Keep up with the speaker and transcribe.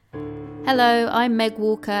Hello, I'm Meg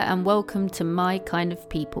Walker and welcome to My Kind of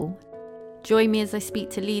People. Join me as I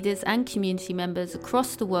speak to leaders and community members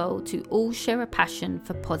across the world who all share a passion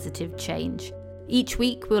for positive change. Each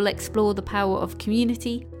week we'll explore the power of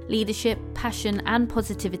community, leadership, passion and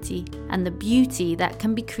positivity, and the beauty that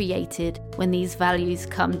can be created when these values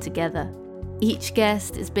come together. Each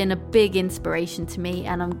guest has been a big inspiration to me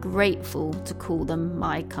and I'm grateful to call them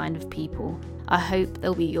my kind of people. I hope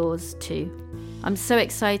they'll be yours too. I'm so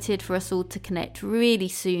excited for us all to connect really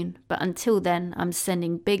soon, but until then, I'm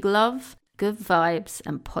sending big love, good vibes,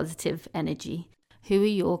 and positive energy. Who are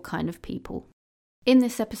your kind of people? In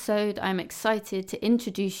this episode, I'm excited to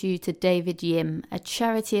introduce you to David Yim, a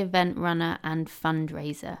charity event runner and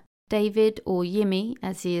fundraiser. David, or Yimmy,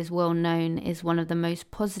 as he is well known, is one of the most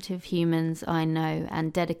positive humans I know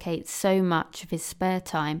and dedicates so much of his spare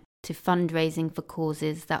time to fundraising for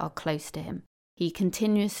causes that are close to him. He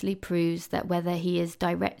continuously proves that whether he is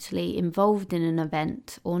directly involved in an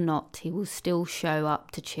event or not, he will still show up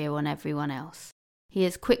to cheer on everyone else. He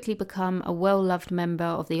has quickly become a well-loved member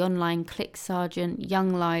of the online ClickSargent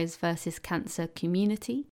Young Lives vs Cancer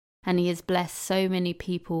community, and he has blessed so many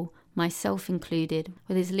people, myself included,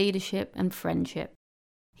 with his leadership and friendship.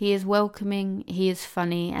 He is welcoming, he is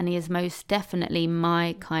funny, and he is most definitely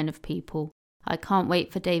my kind of people. I can't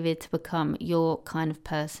wait for David to become your kind of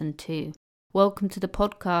person too. Welcome to the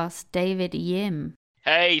podcast, David Yim.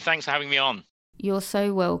 Hey, thanks for having me on. You're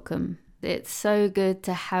so welcome. It's so good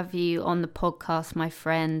to have you on the podcast, my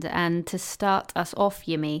friend. And to start us off,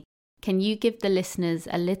 Yimmy, can you give the listeners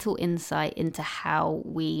a little insight into how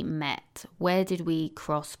we met? Where did we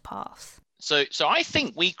cross paths? So I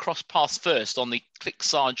think we crossed paths first on the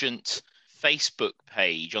ClickSargent Facebook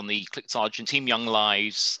page, on the ClickSargent Team Young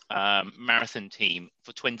Lives marathon team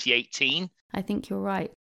for 2018. I think you're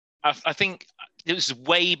right. I think it was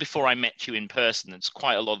way before I met you in person. It's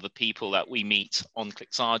quite a lot of the people that we meet on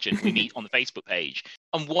ClickSargent, we meet on the Facebook page.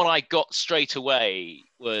 And what I got straight away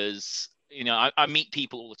was, I meet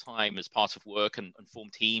people all the time as part of work and form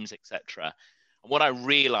teams, etc. And what I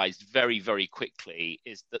realized very, very quickly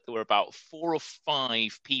is that there were about 4 or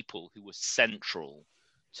 5 people who were central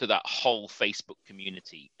to that whole Facebook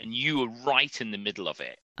community, and you were right in the middle of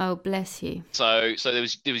it. Oh, bless you. So there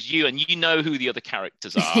was you, and you know who the other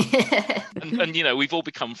characters are, and we've all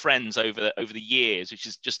become friends over the years, which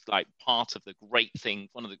is just like part of the great thing.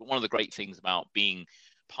 One of the great things about being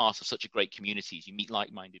part of such a great community is you meet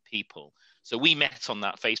like-minded people. So we met on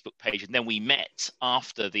that Facebook page, and then we met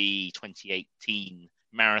after the 2018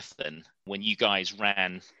 marathon when you guys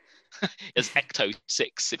ran as Ecto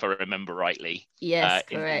 6, if I remember rightly. Yes,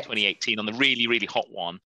 in correct. 2018 on the really, really hot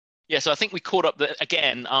one. Yeah, so I think we caught up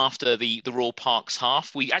again after the Royal Parks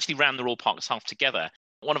half. We actually ran the Royal Parks half together.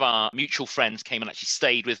 One of our mutual friends came and actually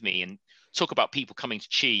stayed with me and talk about people coming to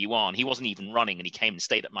cheer you on. He wasn't even running, and he came and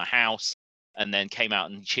stayed at my house and then came out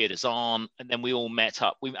and cheered us on. And then we all met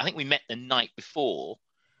up. I think we met the night before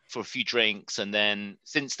for a few drinks, and then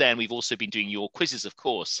since then we've also been doing your quizzes, of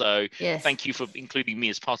course. So yes. Thank you for including me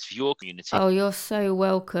as part of your community. Oh, you're so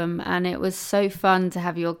welcome, and it was so fun to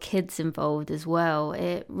have your kids involved as well.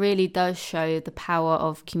 It really does show the power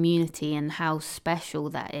of community and how special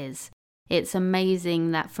that is. It's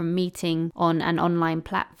amazing that from meeting on an online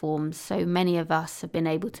platform, so many of us have been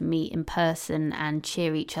able to meet in person and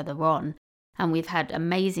cheer each other on. And we've had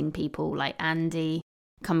amazing people like Andy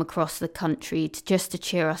come across the country to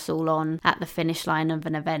cheer us all on at the finish line of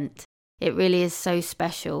an event. It really is so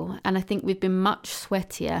special, and I think we've been much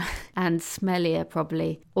sweatier and smellier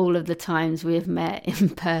probably all of the times we have met in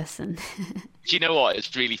person. Do you know what?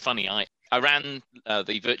 It's really funny. I ran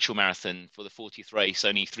the virtual marathon for the 40th race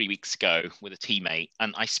only 3 weeks ago with a teammate,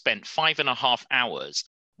 and I spent 5.5 hours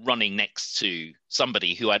running next to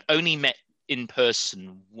somebody who I'd only met in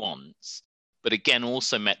person once, but again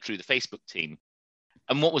also met through the Facebook team.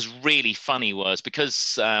 And what was really funny was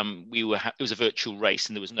because it was a virtual race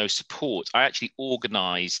and there was no support, I actually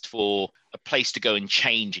organised for a place to go and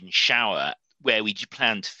change and shower where we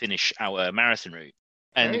planned to finish our marathon route.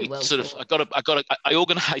 And I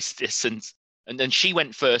organised this, and then she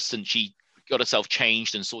went first and she got herself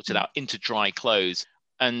changed and sorted out into dry clothes.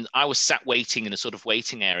 And I was sat waiting in a sort of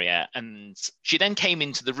waiting area, and she then came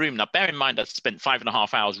into the room. Now, bear in mind, I'd spent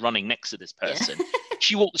 5.5 hours running next to this person. Yeah.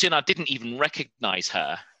 She walked in, I didn't even recognize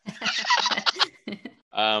her.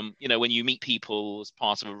 When you meet people as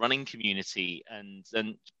part of a running community,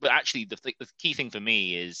 but actually the key thing for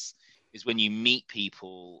me is when you meet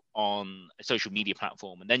people on a social media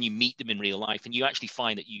platform and then you meet them in real life and you actually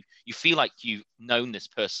find that you feel like you've known this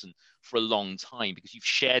person for a long time because you've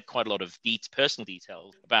shared quite a lot of personal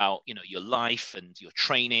details about, your life and your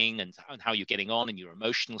training and how you're getting on and your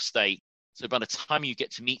emotional state. So by the time you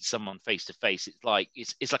get to meet someone face to face,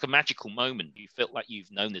 it's like a magical moment. You feel like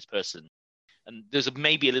you've known this person. And there's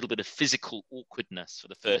maybe a little bit of physical awkwardness for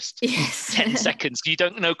the first 10 seconds. You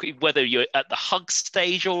don't know whether you're at the hug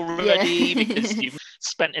stage already because you've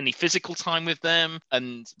spent any physical time with them.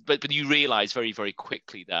 But you realize very, very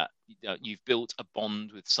quickly that you've built a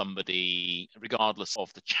bond with somebody, regardless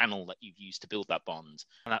of the channel that you've used to build that bond.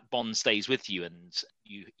 And that bond stays with you, and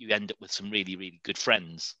you end up with some really, really good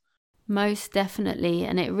friends. Most definitely.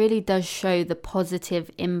 And it really does show the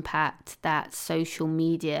positive impact that social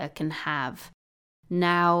media can have.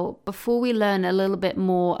 Now, before we learn a little bit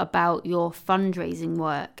more about your fundraising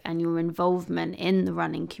work and your involvement in the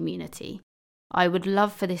running community, I would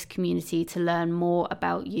love for this community to learn more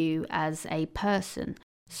about you as a person.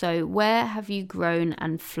 So where have you grown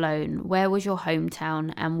and flown? Where was your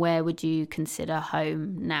hometown, and where would you consider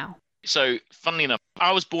home now? So, funnily enough,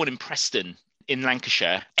 I was born in Preston in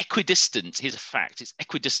Lancashire. Equidistant, here's a fact, it's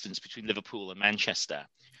equidistant between Liverpool and Manchester.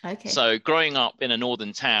 Okay. So growing up in a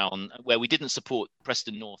northern town where we didn't support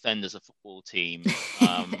Preston North End as a football team,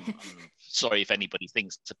 I'm sorry if anybody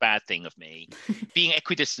thinks it's a bad thing of me. Being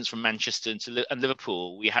equidistant from Manchester and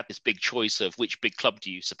Liverpool, we had this big choice of which big club do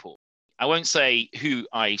you support. I won't say who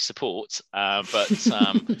I support, but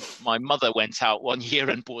my mother went out one year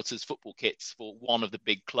and bought us football kits for one of the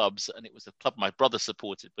big clubs, and it was the club my brother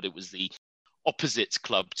supported, but it was the opposite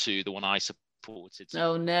club to the one I supported.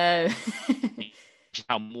 Oh no.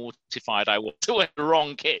 How mortified I was to wear the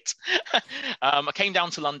wrong kit. I came down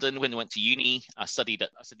to London when I went to uni. I studied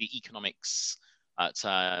economics at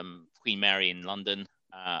Queen Mary in London,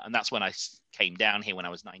 and that's when I came down here when I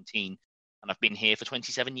was 19, and I've been here for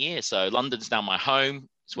 27 years. So London's now my home.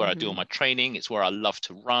 It's where I do all my training. It's where I love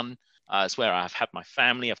to run. It's where I've had my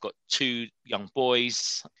family. I've got 2 young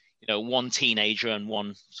boys, one teenager and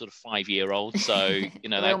one sort of 5-year-old. So,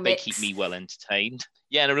 they keep me well entertained.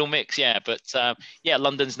 Yeah, a real mix. Yeah. But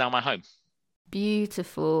London's now my home.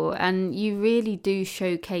 Beautiful. And you really do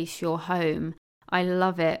showcase your home. I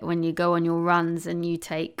love it when you go on your runs and you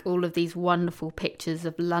take all of these wonderful pictures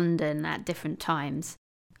of London at different times.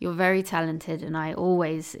 You're very talented, and I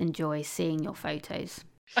always enjoy seeing your photos.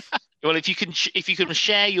 Well, if you can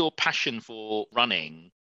share your passion for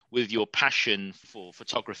running with your passion for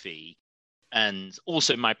photography, and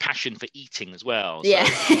also my passion for eating as well. Yeah.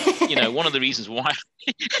 So, one of the reasons why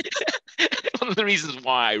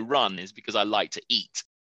I run is because I like to eat.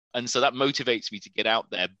 And so that motivates me to get out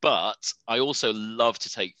there. But I also love to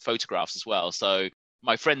take photographs as well. So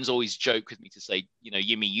my friends always joke with me to say,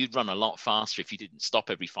 Yimi, you'd run a lot faster if you didn't stop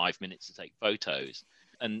every 5 minutes to take photos.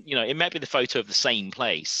 And, it might be the photo of the same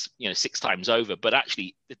place, 6 times over, but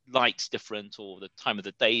actually the light's different, or the time of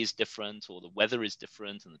the day is different, or the weather is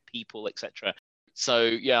different, and the people, etc.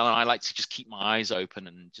 So, I like to just keep my eyes open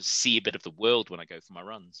and just see a bit of the world when I go for my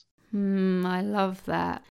runs. I love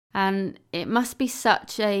that. And it must be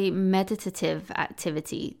such a meditative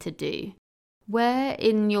activity to do. Where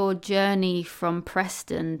in your journey from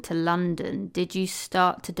Preston to London did you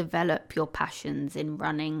start to develop your passions in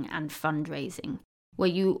running and fundraising? Were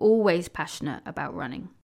you always passionate about running?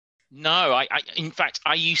 No, in fact,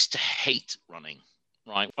 I used to hate running,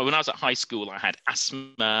 right? When I was at high school, I had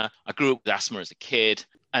asthma. I grew up with asthma as a kid.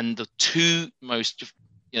 And the 2 most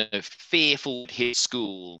fearful hit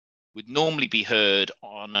school would normally be heard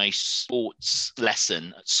on a sports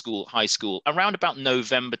lesson at school, high school, around about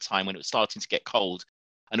November time when it was starting to get cold.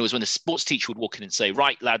 And it was when the sports teacher would walk in and say,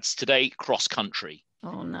 right, lads, today, cross country.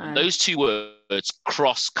 Oh, no. And those 2 words,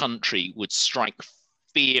 cross country, would strike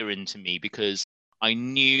fear into me, because I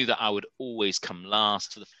knew that I would always come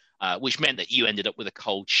last, which meant that you ended up with a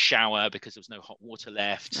cold shower because there was no hot water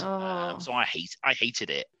left. So I hated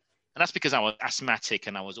it. And that's because I was asthmatic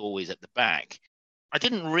and I was always at the back. I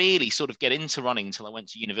didn't really sort of get into running until I went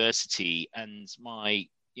to university, and my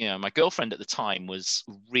girlfriend at the time was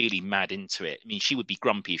really mad into it. I mean, she would be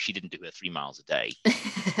grumpy if she didn't do her 3 miles a day.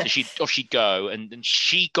 So she'd go, and then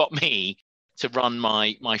she got me to run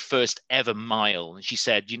my first ever mile. And she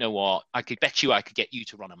said, you know what, I could bet you I could get you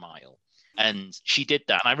to run a mile. And she did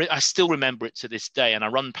that. And I still remember it to this day. And I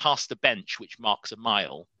run past the bench, which marks a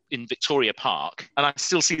mile, in Victoria Park. And I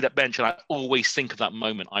still see that bench, and I always think of that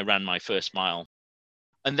moment I ran my first mile.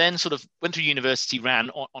 And then sort of went through university,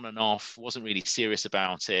 ran on and off, wasn't really serious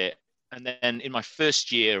about it. And then in my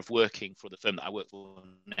first year of working for the firm that I work for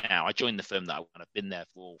now, I joined the firm that I've been there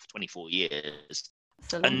for 24 years.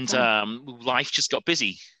 And life just got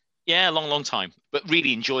busy. Yeah, long time, but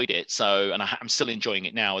really enjoyed it. So, and I'm still enjoying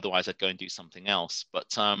it now. Otherwise, I'd go and do something else.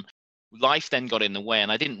 But life then got in the way,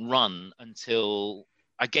 and I didn't run until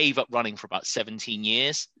I gave up running for about 17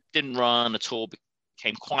 years. Didn't run at all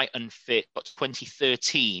became quite unfit. But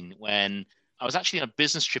 2013, when I was actually on a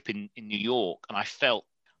business trip in New York, and I felt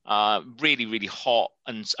really, really hot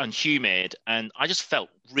and humid, and I just felt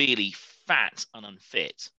really fat and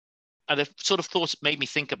unfit. And the sort of thoughts made me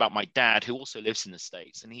think about my dad, who also lives in the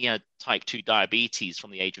States, and he had type 2 diabetes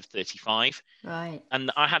from the age of 35. Right.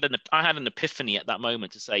 And I had an epiphany at that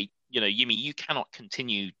moment to say, Yumi, you cannot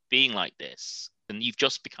continue being like this. And you've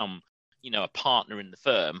just become, a partner in the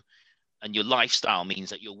firm. And your lifestyle means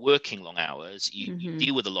that you're working long hours. You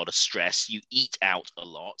deal with a lot of stress. You eat out a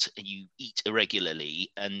lot, and you eat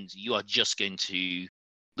irregularly. And you are just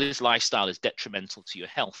this lifestyle is detrimental to your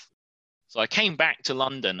health. So I came back to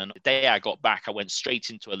London, and the day I got back, I went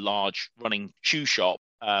straight into a large running shoe shop.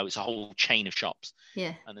 It's a whole chain of shops.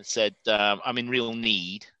 Yeah. And I said, I'm in real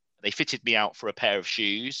need. They fitted me out for a pair of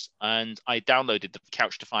shoes, and I downloaded the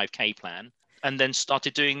Couch to 5K plan and then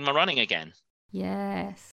started doing my running again.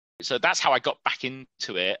 Yes. So that's how I got back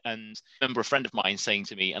into it. And I remember a friend of mine saying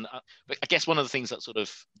to me, and I guess one of the things that sort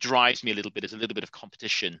of drives me a little bit is a little bit of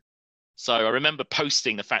competition. So I remember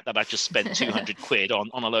posting the fact that I just spent 200 quid on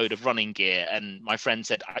a load of running gear, and my friend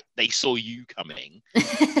said, they saw you coming.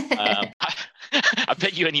 I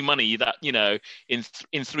bet you any money that,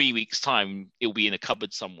 in 3 weeks' time, it'll be in a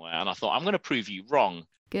cupboard somewhere. And I thought, I'm going to prove you wrong.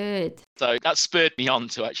 Good. So that spurred me on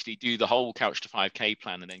to actually do the whole Couch to 5K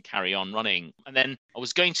plan and then carry on running. And then I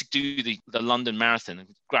was going to do the London Marathon,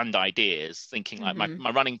 grand ideas, thinking like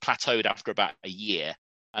my running plateaued after about a year.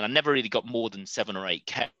 And I never really got more than 7 or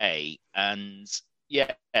 8K. And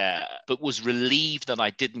but was relieved that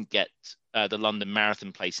I didn't get the London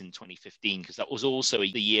Marathon place in 2015, because that was also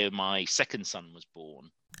the year my second son was born.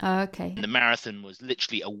 Oh, okay. And the marathon was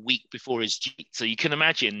literally a week before his due. So you can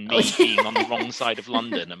imagine me being on the wrong side of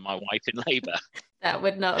London and my wife in labour. That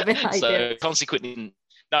would not have been ideal. So consequently,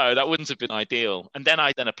 no, that wouldn't have been ideal. And then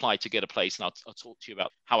I applied to get a place, and I'll talk to you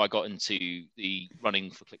about how I got into the running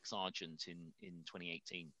for Click Sargent in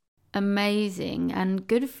 2018. Amazing, and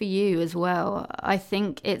good for you as well. I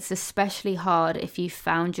think it's especially hard if you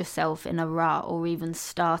found yourself in a rut or even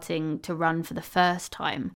starting to run for the first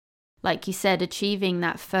time. Like you said, achieving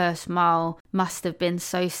that first mile must have been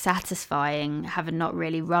so satisfying, having not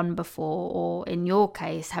really run before, or in your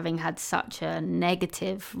case, having had such a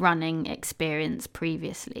negative running experience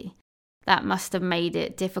previously. That must have made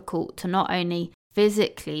it difficult to not only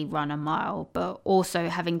physically run a mile, but also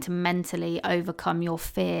having to mentally overcome your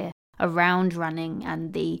fear around running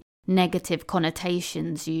and the negative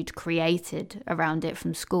connotations you'd created around it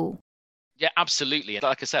from school. Yeah, absolutely.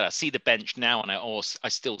 Like I said, I see the bench now and I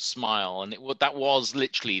still smile. And that was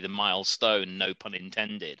literally the milestone, no pun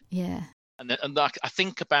intended. Yeah. And I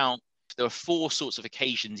think about, there are 4 sorts of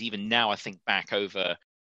occasions, even now I think back over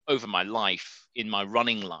my life, in my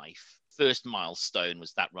running life. First milestone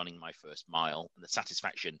was that running my first mile, and the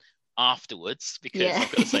satisfaction afterwards, because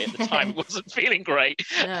I've got to say at the time it wasn't feeling great.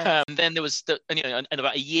 No. Then there was, and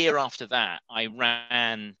about a year after that, I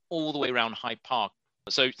ran all the way around Hyde Park.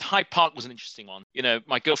 So Hyde Park was an interesting one.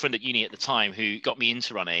 My girlfriend at uni at the time, who got me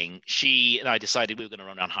into running, she and I decided we were going to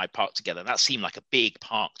run around Hyde Park together. That seemed like a big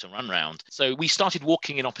park to run around. So we started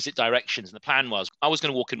walking in opposite directions. And the plan was I was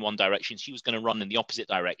going to walk in one direction. She was going to run in the opposite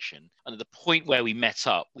direction. And at the point where we met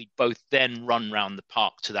up, we'd both then run around the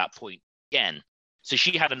park to that point again. So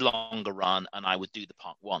she had a longer run and I would do the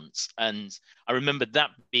park once. And I remember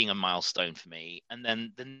that being a milestone for me. And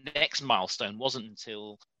then the next milestone wasn't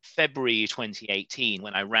until February 2018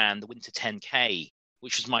 when I ran the Winter 10K,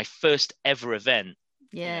 which was my first ever event.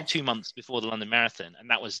 Yeah. 2 months before the London Marathon. And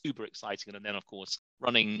that was super exciting. And then, of course,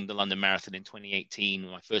 running the London Marathon in 2018,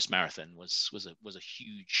 my first marathon, was a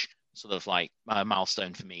huge sort of like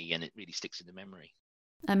milestone for me. And it really sticks into memory.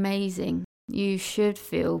 Amazing. You should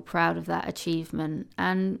feel proud of that achievement.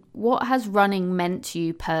 And what has running meant to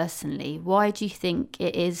you personally? Why do you think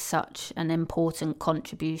it is such an important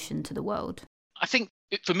contribution to the world? I think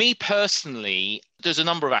for me personally, there's a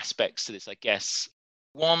number of aspects to this, I guess.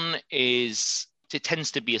 One is it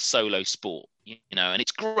tends to be a solo sport, and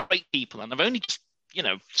it's great people. And I've only just,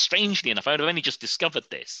 strangely enough, I've only just discovered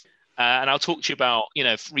this. And I'll talk to you about,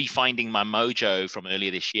 refinding my mojo from earlier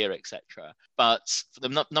this year, etc. But for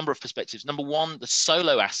the number of perspectives, number one, the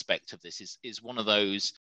solo aspect of this is one of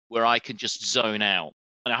those where I can just zone out.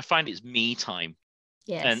 And I find it's me time.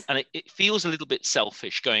 Yes. And it feels a little bit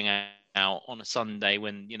selfish going out on a Sunday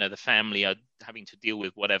when, the family are having to deal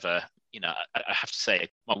with whatever. I have to say,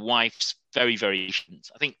 my wife's very, very patient.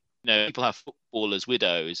 I think, people have footballers'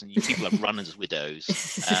 widows and people have runners' widows.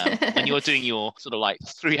 When you're doing your sort of like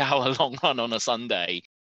 3-hour long run on a Sunday,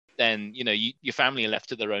 then, your family are left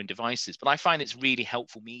to their own devices. But I find it's really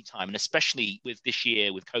helpful me time. And especially with this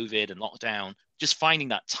year, with COVID and lockdown, just finding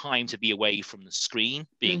that time to be away from the screen,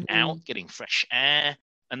 being out, getting fresh air,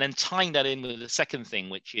 and then tying that in with the second thing,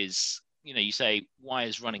 which is, you say, why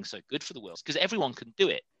is running so good for the world? Because everyone can do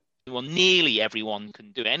it. Well, nearly everyone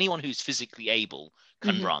can do it. Anyone who's physically able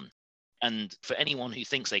can run. And for anyone who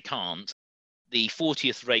thinks they can't, the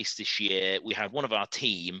 40th race this year, we had one of our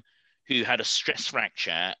team who had a stress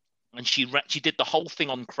fracture, and she did the whole thing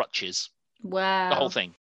on crutches. Wow. The whole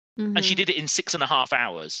thing. And she did it in 6.5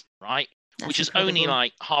 hours, right? That's which is incredible. only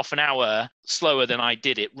like half an hour slower than I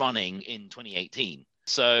did it running in 2018.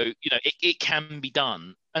 So, it can be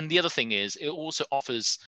done. And the other thing is, it also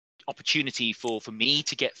offers opportunity for me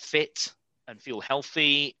to get fit and feel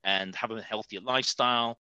healthy and have a healthier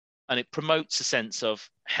lifestyle. And it promotes a sense of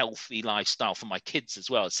healthy lifestyle for my kids as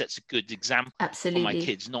well. It sets a good example for my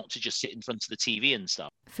kids not to just sit in front of the TV and stuff.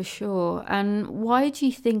 For sure. And why do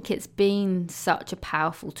you think it's been such a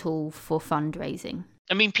powerful tool for fundraising?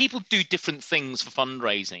 I mean, people do different things for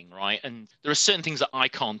fundraising, right? And there are certain things that I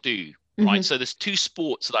can't do, right? So there's two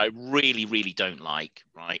sports that I really, really don't like,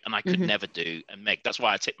 right? And I could never do. And Meg, that's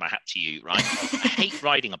why I tip my hat to you, right? I hate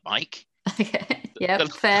riding a bike. Okay. Yeah,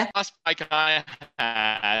 fair. The last bike I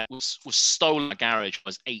had was stolen in a garage when I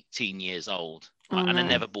was 18 years old, right? And I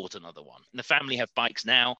never bought another one. And the family have bikes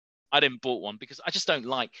now. I didn't bought one because I just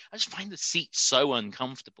find the seat so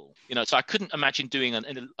uncomfortable, so I couldn't imagine doing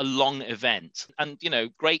a long event. And,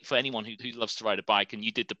 great for anyone who loves to ride a bike. And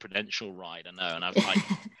you did the Prudential ride, I know, and I was like,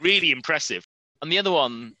 really impressive. And the other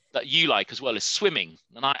one that you like as well is swimming.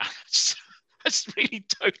 And I just really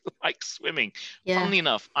don't like swimming. Yeah. Funnily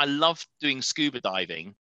enough, I love doing scuba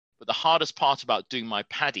diving, but the hardest part about doing my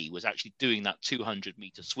PADI was actually doing that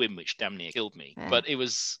 200-meter swim, which damn near killed me. Yeah. But it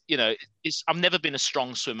was, I've never been a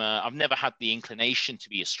strong swimmer. I've never had the inclination to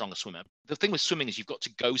be a stronger swimmer. The thing with swimming is you've got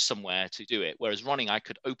to go somewhere to do it. Whereas running, I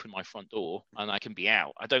could open my front door and I can be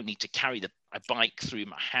out. I don't need to carry my bike through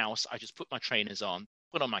my house. I just put my trainers on,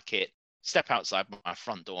 put on my kit, step outside my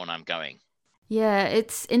front door, and I'm going. Yeah,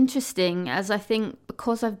 it's interesting, as I think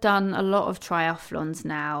because I've done a lot of triathlons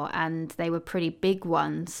now and they were pretty big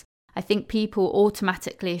ones, I think people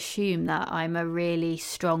automatically assume that I'm a really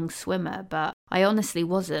strong swimmer, but I honestly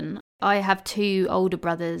wasn't. I have 2 older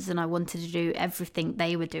brothers and I wanted to do everything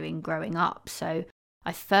they were doing growing up. So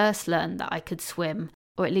I first learned that I could swim,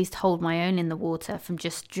 or at least hold my own in the water, from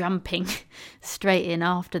just jumping straight in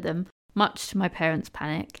after them, much to my parents'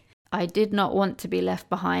 panic. I did not want to be left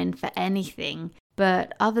behind for anything.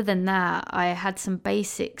 But other than that, I had some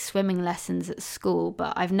basic swimming lessons at school,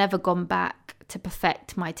 but I've never gone back to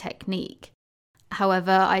perfect my technique.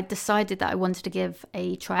 However, I decided that I wanted to give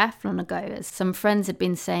a triathlon a go, as some friends had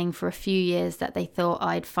been saying for a few years that they thought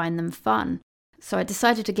I'd find them fun. So I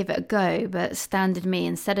decided to give it a go, but standard me,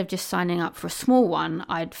 instead of just signing up for a small one,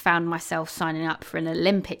 I'd found myself signing up for an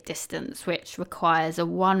Olympic distance, which requires a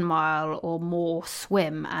 1 mile or more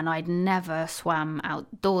swim, and I'd never swam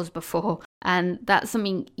outdoors before. And that's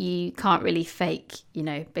something you can't really fake,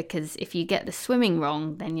 because if you get the swimming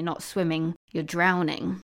wrong, then you're not swimming, you're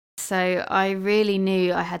drowning. So I really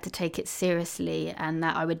knew I had to take it seriously and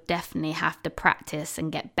that I would definitely have to practice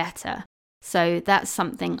and get better. So that's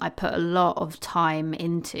something I put a lot of time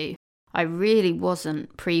into. I really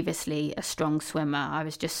wasn't previously a strong swimmer. I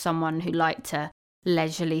was just someone who liked to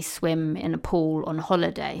leisurely swim in a pool on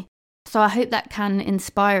holiday. So I hope that can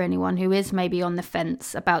inspire anyone who is maybe on the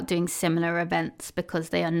fence about doing similar events because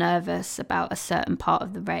they are nervous about a certain part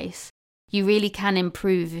of the race. You really can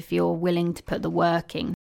improve if you're willing to put the work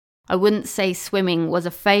in. I wouldn't say swimming was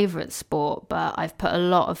a favourite sport, but I've put a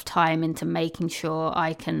lot of time into making sure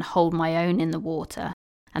I can hold my own in the water,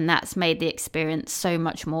 and that's made the experience so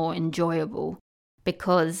much more enjoyable.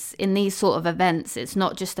 Because in these sort of events, it's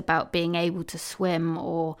not just about being able to swim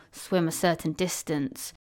or swim a certain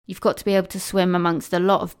distance. You've got to be able to swim amongst a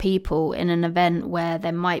lot of people in an event where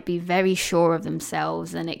they might be very sure of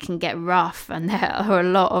themselves and it can get rough and there are a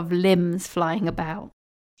lot of limbs flying about.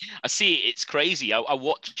 I see it, it's crazy. I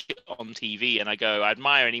watch it on TV and I go, I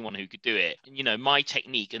admire anyone who could do it. And, my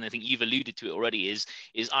technique, and I think you've alluded to it already, is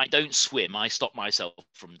I don't swim. I stop myself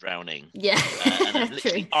from drowning. Yeah. And I'm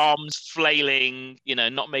literally arms flailing,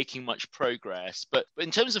 not making much progress. But in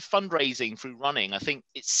terms of fundraising through running, I think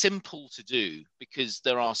it's simple to do because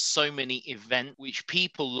there are so many events which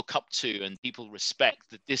people look up to and people respect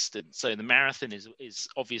the distance. So the marathon is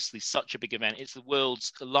obviously such a big event. It's the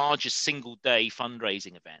world's largest single day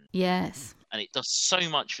fundraising event. Yes. And it does so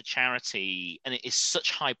much for charity and it is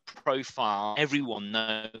such high profile. Everyone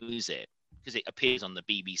knows it. because it appears on the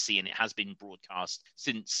BBC and it has been broadcast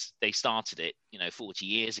since they started it, 40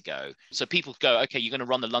 years ago. So people go, okay, you're going to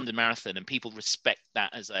run the London Marathon, and people respect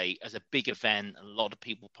that as a big event. A lot of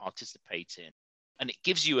people participate in. And it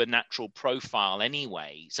gives you a natural profile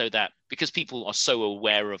anyway, so that because people are so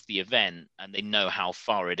aware of the event and they know how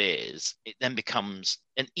far it is, it then becomes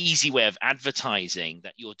an easy way of advertising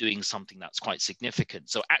that you're doing something that's quite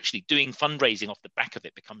significant. So actually doing fundraising off the back of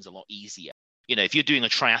it becomes a lot easier. If you're doing a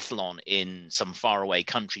triathlon in some faraway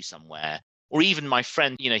country somewhere, or even my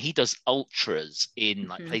friend, he does ultras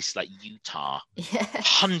in places like Utah,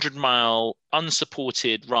 100-mile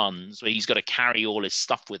unsupported runs where he's got to carry all his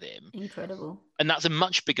stuff with him. Incredible. And that's a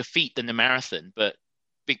much bigger feat than the marathon. But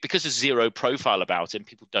because there's zero profile about it and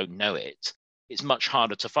people don't know it, it's much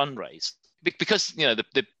harder to fundraise. Because,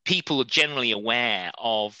 the people are generally aware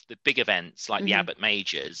of the big events like the Abbott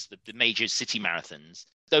Majors, the major city marathons.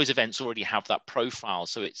 Those events already have that profile.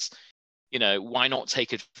 So it's, why not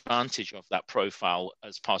take advantage of that profile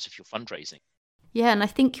as part of your fundraising? Yeah, and I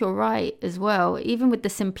think you're right as well. Even with the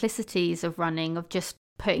simplicities of running, of just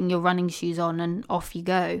putting your running shoes on and off you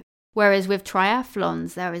go. Whereas with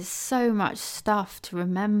triathlons, there is so much stuff to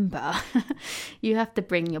remember. You have to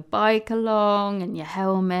bring your bike along and your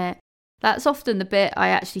helmet. That's often the bit I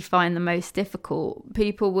actually find the most difficult.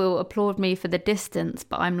 People will applaud me for the distance,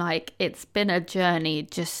 but I'm like, it's been a journey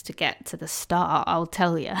just to get to the start, I'll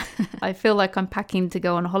tell you. I feel like I'm packing to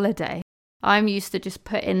go on holiday. I'm used to just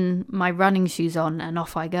putting my running shoes on and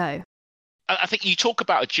off I go. I think you talk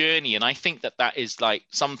about a journey, and I think that is like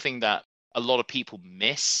something that a lot of people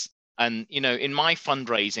miss. And, in my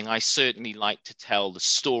fundraising, I certainly like to tell the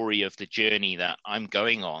story of the journey that I'm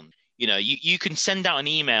going on. You can send out an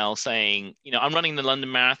email saying, I'm running the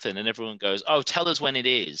London Marathon, and everyone goes, oh, tell us when it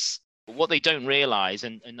is. But what they don't realize,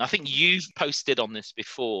 and I think you've posted on this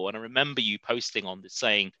before, and I remember you posting on this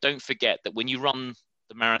saying, don't forget that when you run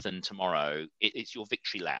the marathon tomorrow, it's your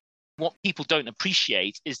victory lap. What people don't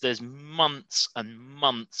appreciate is there's months and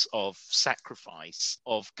months of sacrifice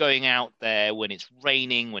of going out there when it's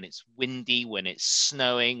raining, when it's windy, when it's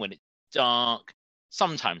snowing, when it's dark,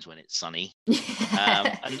 sometimes when it's sunny,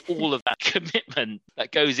 and all of that commitment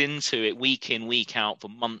that goes into it week in, week out for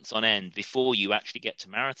months on end before you actually get to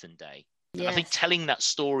marathon day. Yes. And I think telling that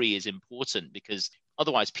story is important, because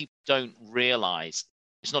otherwise people don't realize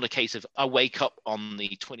it's not a case of I wake up on the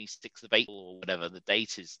 26th of April or whatever the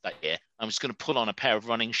date is that year, I'm just going to put on a pair of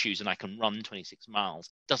running shoes and I can run 26 miles.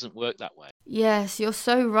 It doesn't work that way. Yes, you're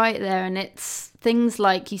so right there. And it's things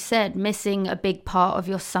like you said, missing a big part of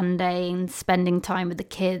your Sunday and spending time with the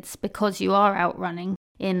kids because you are out running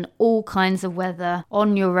in all kinds of weather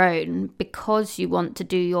on your own, because you want to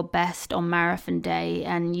do your best on marathon day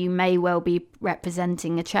and you may well be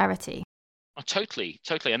representing a charity. Oh, totally.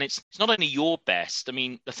 And it's not only your best. I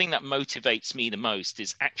mean, the thing that motivates me the most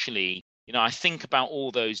is actually, I think about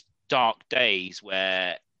all those dark days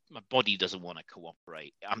where my body doesn't want to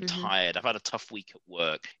cooperate. I'm tired. I've had a tough week at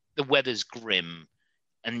work. The weather's grim.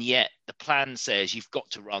 And yet the plan says you've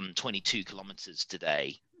got to run 22 kilometers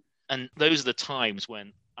today. And those are the times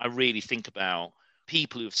when I really think about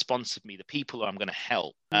people who have sponsored me, the people who I'm going to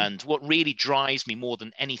help. And what really drives me more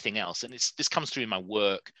than anything else, and this comes through in my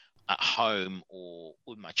work at home or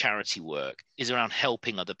with my charity work, is around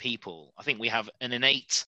helping other people. I think we have an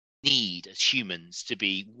innate need as humans to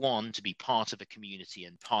be, one, to be part of a community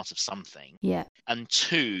and part of something. Yeah. And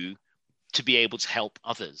two, to be able to help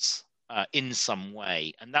others in some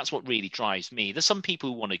way. And that's what really drives me. There's some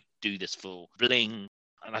people who want to do this for bling.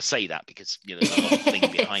 And I say that because there's a lot of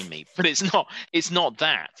bling behind me, but it's not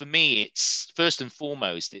that. For me, it's first and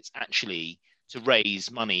foremost, it's actually to raise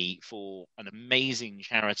money for an amazing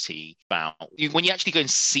charity. When you actually go and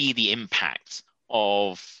see the impact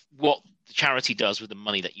of what the charity does with the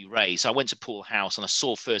money that you raise. So I went to Poole House and I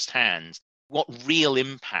saw firsthand what real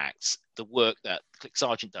impacts the work that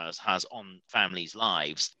ClickSargent does has on families'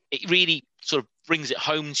 lives. It really sort of brings it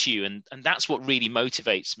home to you. And that's what really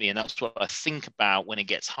motivates me. And that's what I think about when it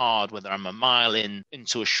gets hard, whether I'm a mile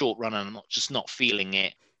into a short run and I'm not feeling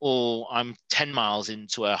it, or I'm 10 miles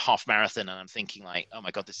into a half marathon and I'm thinking like, oh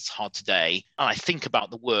my God, this is hard today. And I think about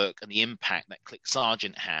the work and the impact that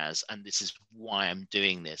ClickSargent has, and this is why I'm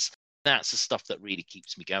doing this. That's the stuff that really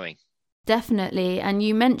keeps me going. Definitely. And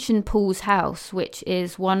you mentioned Poole's House, which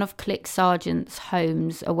is one of ClickSargent's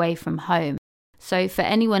homes away from home. So for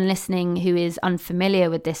anyone listening who is unfamiliar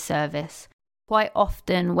with this service, quite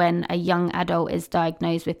often when a young adult is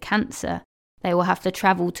diagnosed with cancer, they will have to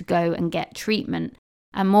travel to go and get treatment.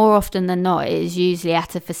 And more often than not, it is usually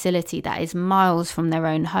at a facility that is miles from their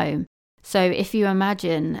own home. So if you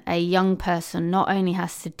imagine a young person not only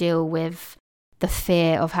has to deal with the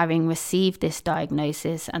fear of having received this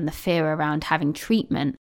diagnosis and the fear around having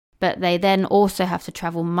treatment, but they then also have to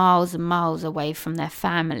travel miles and miles away from their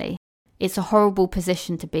family. It's a horrible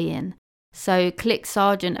position to be in. So Click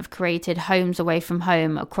Sargent have created Homes Away from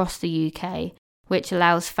Home across the UK, which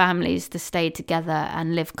allows families to stay together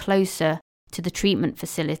and live closer to the treatment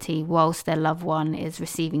facility whilst their loved one is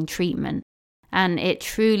receiving treatment. And it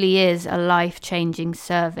truly is a life-changing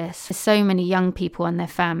service for so many young people and their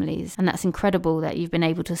families. And that's incredible that you've been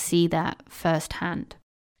able to see that firsthand.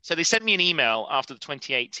 So they sent me an email after the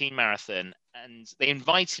 2018 marathon, and they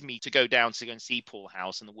invited me to go down to go and see Paul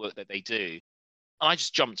House and the work that they do. And I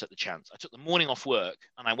just jumped at the chance. I took the morning off work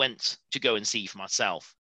and I went to go and see for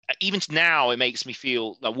myself. Even now, it makes me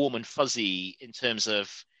feel warm and fuzzy in terms of,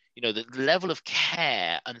 the level of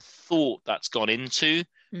care and thought that's gone into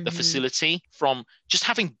the facility, from just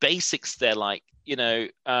having basics there, like,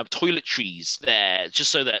 toiletries there,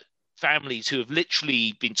 just so that families who have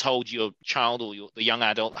literally been told your child or the young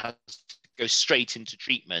adult has to go straight into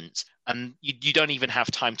treatment, and you don't even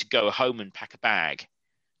have time to go home and pack a bag.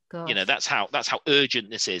 Gosh. That's how urgent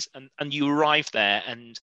this is. And you arrive there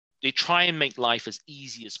and they try and make life as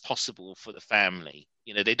easy as possible for the family.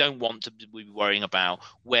 They don't want to be worrying about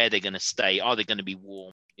where they're going to stay. Are they going to be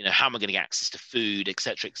warm? How am I going to get access to food, et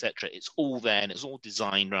cetera, et cetera. It's all there and it's all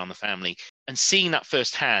designed around the family. And seeing that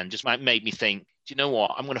firsthand just made me think, do you know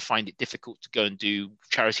what? I'm going to find it difficult to go and do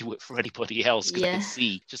charity work for anybody else, because I can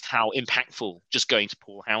see just how impactful just going to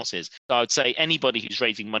Paul House is. So I would say anybody who's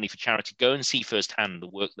raising money for charity, go and see firsthand the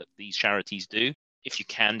work that these charities do, if you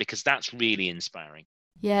can, because that's really inspiring.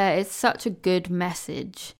 Yeah, it's such a good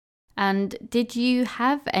message. And did you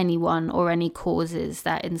have anyone or any causes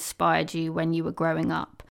that inspired you when you were growing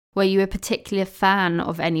up? Were you a particular fan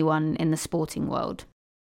of anyone in the sporting world?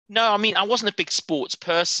 No, I wasn't a big sports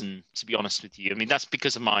person, to be honest with you. That's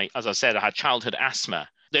because of as I said, I had childhood asthma.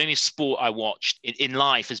 The only sport I watched in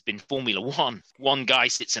life has been Formula One. One guy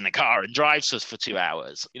sits in a car and drives us for 2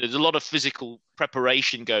 hours. There's a lot of physical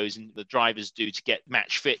preparation goes in the drivers do to get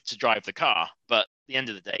match fit to drive the car. But at the end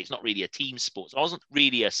of the day, it's not really a team sport. So I wasn't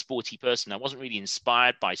really a sporty person. I wasn't really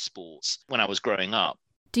inspired by sports when I was growing up.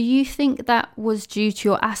 Do you think that was due to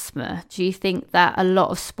your asthma? Do you think that a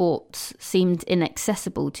lot of sports seemed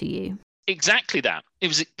inaccessible to you? Exactly that. It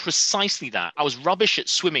was precisely that. I was rubbish at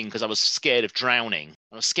swimming because I was scared of drowning.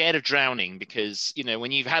 I was scared of drowning because,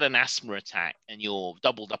 when you've had an asthma attack and you're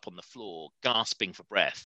doubled up on the floor, gasping for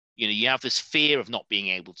breath, you have this fear of not being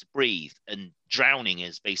able to breathe, and drowning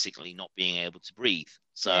is basically not being able to breathe.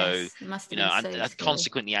 So,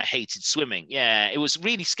 consequently, I hated swimming. Yeah, it was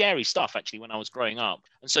really scary stuff, actually, when I was growing up.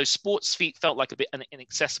 And so sports felt like a bit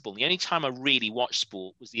inaccessible. The only time I really watched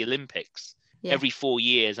sport was the Olympics every 4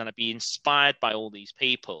 years, and I'd be inspired by all these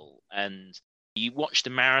people. And you watch the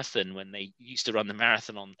marathon when they used to run the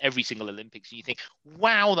marathon on every single Olympics, and you think,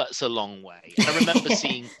 wow, that's a long way. And I remember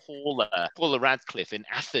seeing Paula Radcliffe in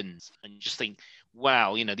Athens, and you just think,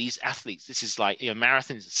 wow, these athletes, this is like,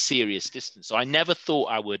 marathon is a serious distance. So I never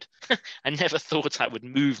thought I would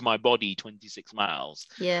move my body 26 miles.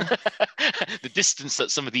 Yeah. The distance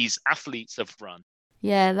that some of these athletes have run.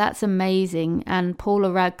 Yeah, that's amazing. And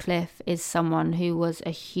Paula Radcliffe is someone who was a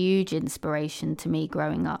huge inspiration to me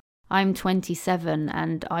growing up. I'm 27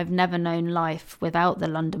 and I've never known life without the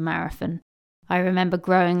London Marathon. I remember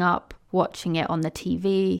growing up watching it on the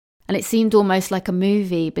TV, and it seemed almost like a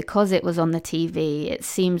movie because it was on the TV. It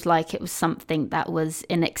seemed like it was something that was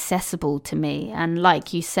inaccessible to me. And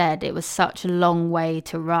like you said, it was such a long way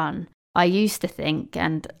to run. I used to think,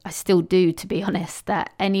 and I still do to be honest,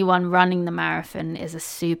 that anyone running the marathon is a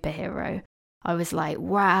superhero. I was like,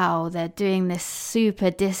 wow, they're doing this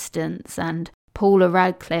super distance, and Paula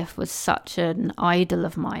Radcliffe was such an idol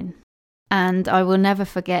of mine. And I will never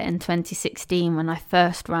forget in 2016 when I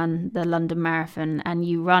first ran the London Marathon, and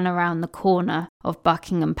you run around the corner of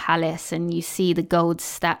Buckingham Palace and you see the gold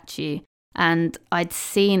statue. And I'd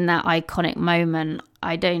seen that iconic moment,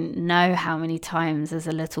 I don't know how many times as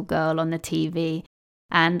a little girl on the TV.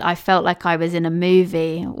 And I felt like I was in a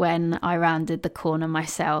movie when I rounded the corner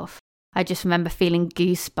myself. I just remember feeling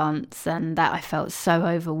goosebumps, and that I felt so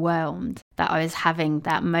overwhelmed that I was having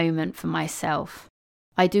that moment for myself.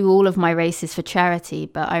 I do all of my races for charity,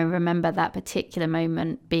 but I remember that particular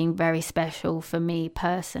moment being very special for me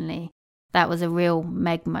personally. That was a real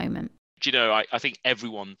Meg moment. I think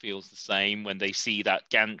everyone feels the same when they see that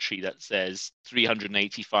gantry that says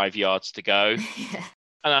 385 yards to go. Yeah.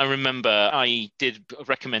 And I remember I did a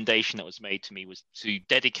recommendation that was made to me was to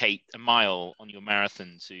dedicate a mile on your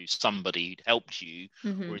marathon to somebody who'd helped you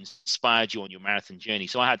or inspired you on your marathon journey.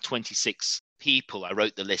 So I had 26 people. I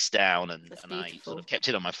wrote the list down and I sort of kept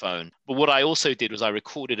it on my phone. But what I also did was I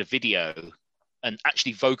recorded a video and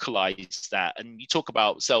actually vocalized that. And you talk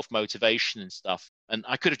about self-motivation and stuff. And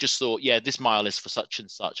I could have just thought, yeah, this mile is for such and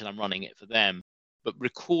such, and I'm running it for them. But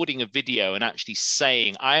recording a video and actually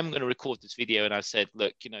saying, I am going to record this video. And I said,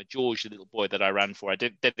 look, George, the little boy that I ran for, I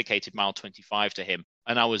dedicated mile 25 to him.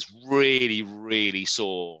 And I was really, really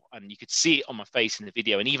sore. And you could see it on my face in the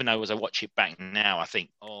video. And even though as I watch it back now, I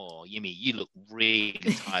think, oh, Yimi, you look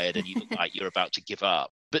really tired and you look like you're about to give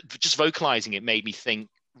up. But just vocalizing it made me think,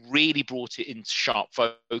 really brought it into sharp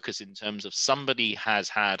focus in terms of somebody has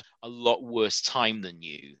had a lot worse time than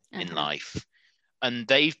you in life. And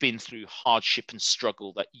they've been through hardship and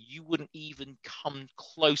struggle that you wouldn't even come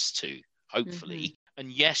close to, hopefully.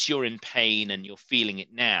 And yes, you're in pain and you're feeling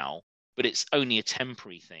it now, but it's only a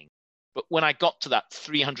temporary thing. But when I got to that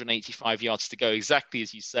 385 yards to go, exactly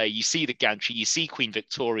as you say, you see the gantry, you see Queen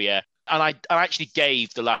Victoria, and I actually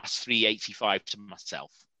gave the last 385 to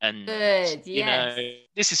myself. And good, yes.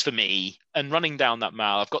 This is for me. And running down that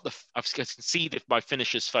mile, I can see my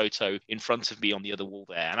finisher's photo in front of me on the other wall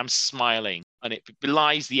there, and I'm smiling. And it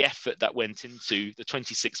belies the effort that went into the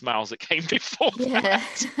 26 miles that came before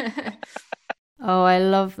that. Oh, I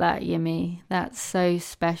love that, Yimi. That's so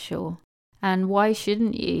special. And why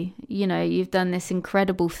shouldn't you? You've done this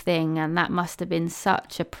incredible thing, and that must have been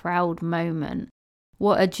such a proud moment.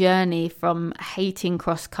 What a journey from hating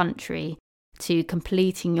cross country to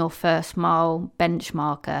completing your first mile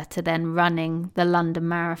benchmarker to then running the London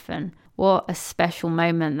Marathon. What a special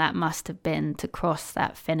moment that must have been to cross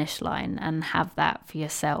that finish line and have that for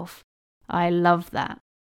yourself. I love that.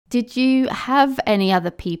 Did you have any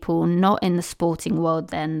other people not in the sporting world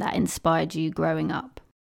then that inspired you growing up?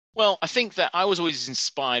 Well, I think that I was always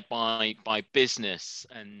inspired by business,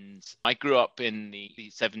 and I grew up in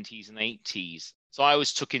the 70s and 80s. So I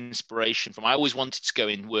always took inspiration I always wanted to go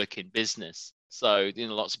and work in business. So,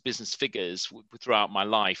 lots of business figures throughout my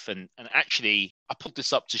life. And actually, I put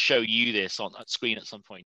this up to show you this on screen at some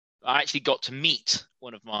point. I actually got to meet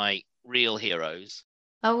one of my real heroes.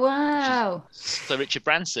 Oh, wow. Sir Richard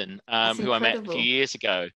Branson, who I met a few years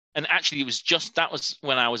ago. And actually, that was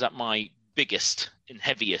when I was at my biggest and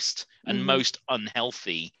heaviest and most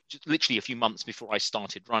unhealthy, literally a few months before I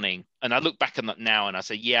started running. And I look back on that now and I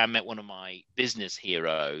say, yeah, I met one of my business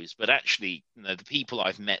heroes, but actually, the people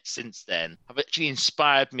I've met since then have actually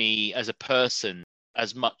inspired me as a person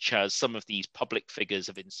as much as some of these public figures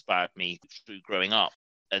have inspired me through growing up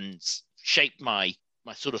and shaped my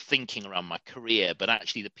sort of thinking around my career. But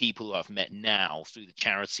actually the people who I've met now through the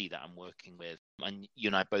charity that I'm working with, and you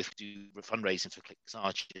and I both do fundraising for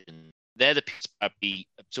Clicks-Argent, they're the people that be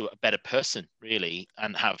sort of a better person, really,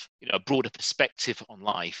 and have a broader perspective on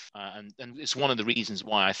life. And it's one of the reasons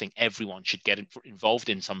why I think everyone should get involved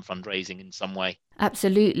in some fundraising in some way.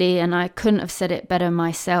 Absolutely, and I couldn't have said it better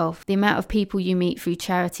myself. The amount of people you meet through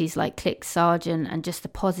charities like Clicks-Argent and just the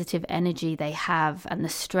positive energy they have and the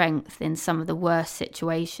strength in some of the worst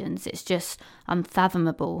situations, it's just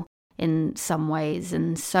unfathomable in some ways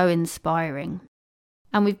and so inspiring.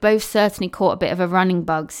 And we've both certainly caught a bit of a running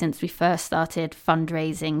bug since we first started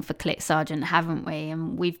fundraising for Clicks-Argent, haven't we?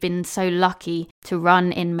 And we've been so lucky to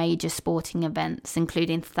run in major sporting events,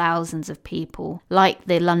 including thousands of people, like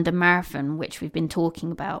the London Marathon, which we've been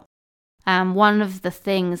talking about. And one of the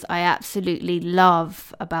things I absolutely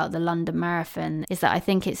love about the London Marathon is that I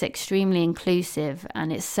think it's extremely inclusive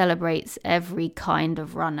and it celebrates every kind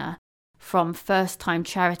of runner. From first-time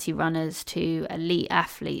charity runners to elite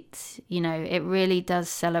athletes. It really does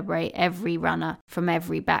celebrate every runner from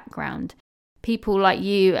every background. People like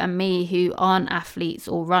you and me who aren't athletes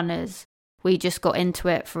or runners, we just got into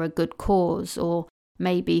it for a good cause or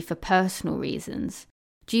maybe for personal reasons.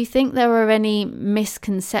 Do you think there are any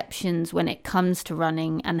misconceptions when it comes to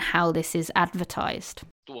running and how this is advertised?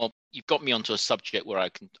 Well, you've got me onto a subject where I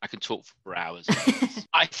can talk for hours.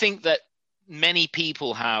 I think that many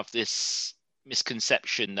people have this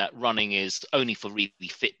misconception that running is only for really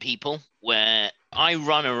fit people, where I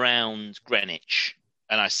run around Greenwich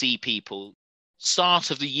and I see people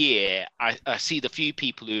start of the year. I see the few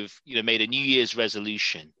people who've made a New Year's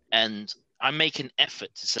resolution, and I make an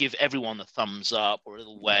effort to give everyone a thumbs up or a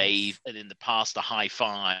little wave, and in the past a high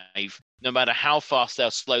five. No matter how fast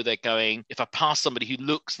or slow they're going, if I pass somebody who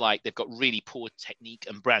looks like they've got really poor technique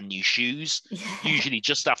and brand new shoes, usually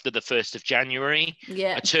just after the 1st of January,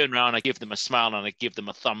 I turn around, I give them a smile and I give them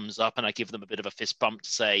a thumbs up and I give them a bit of a fist bump to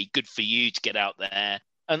say, good for you to get out there.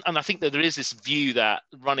 And I think that there is this view that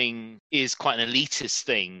running is quite an elitist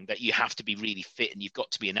thing, that you have to be really fit and you've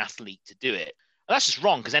got to be an athlete to do it. And that's just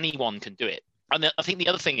wrong, because anyone can do it. And I think the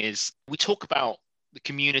other thing is, we talk about the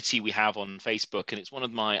community we have on Facebook, and it's one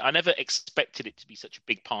of I never expected it to be such a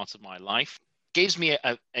big part of my life. Gives me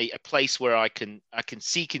a place where I can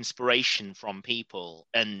seek inspiration from people,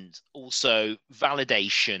 and also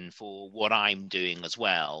validation for what I'm doing as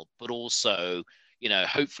well, but also,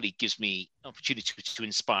 hopefully gives me opportunity to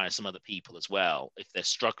inspire some other people as well if they're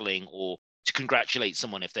struggling, or to congratulate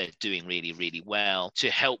someone if they're doing really, really well, to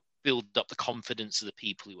help build up the confidence of the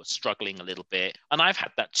people who are struggling a little bit. And I've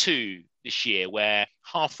had that too this year, where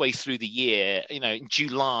halfway through the year, in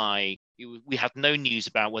July, we had no news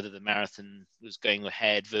about whether the marathon was going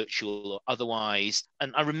ahead, virtual or otherwise.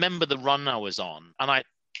 And I remember the run I was on, and I,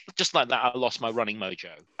 just like that, I lost my running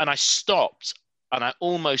mojo. And I stopped, and I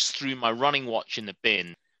almost threw my running watch in the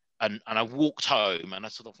bin. And I walked home, and I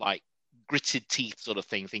sort of like gritted teeth sort of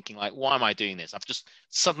thing, thinking like, why am I doing this? I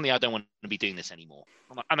don't want to be doing this anymore.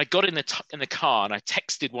 And I got in the car, and I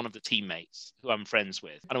texted one of the teammates who I'm friends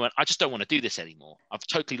with. And I went, I just don't want to do this anymore. I've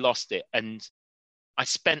totally lost it. And I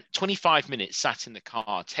spent 25 minutes sat in the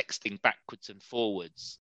car texting backwards and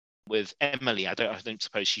forwards with Emily. I don't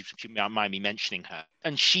suppose she might mind me mentioning her.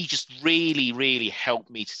 And she just really, really helped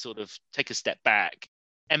me to sort of take a step back,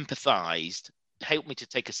 empathized, helped me to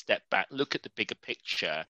take a step back, look at the bigger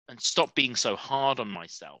picture, and stop being so hard on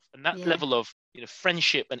myself. And that level of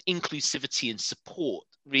friendship and inclusivity and support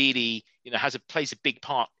really plays a big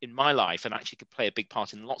part in my life, and actually could play a big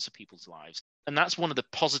part in lots of people's lives. And that's one of the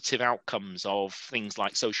positive outcomes of things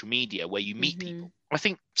like social media, where you meet people. I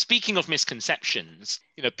think, speaking of misconceptions,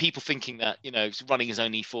 people thinking that, running is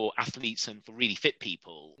only for athletes and for really fit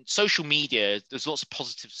people. Social media, there's lots of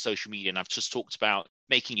positive social media. And I've just talked about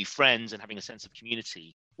making new friends and having a sense of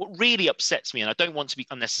community. What really upsets me, and I don't want to be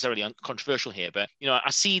unnecessarily controversial here, but, I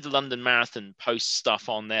see the London Marathon post stuff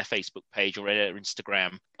on their Facebook page or their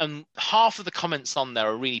Instagram, and half of the comments on there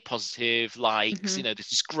are really positive, likes,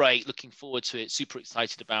 this is great, looking forward to it, super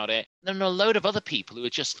excited about it. And then a load of other people who are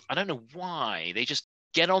just, I don't know why, they just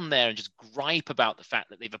get on there and just gripe about the fact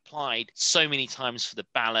that they've applied so many times for the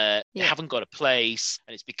ballot, they haven't got a place,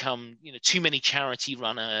 and it's become, too many charity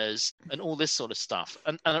runners and all this sort of stuff.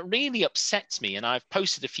 And it really upsets me. And I've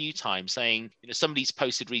posted a few times saying, somebody's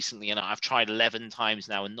posted recently, and I've tried 11 times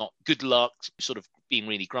now and not, good luck, sort of being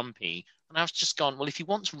really grumpy. And I've just gone, well, if you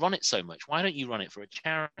want to run it so much, why don't you run it for a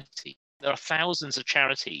charity? There are thousands of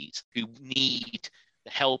charities who need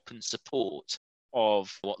the help and support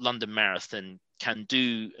of what London Marathon can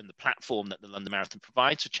do, and the platform that the London Marathon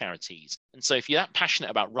provides for charities. And so if you're that passionate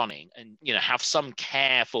about running, and have some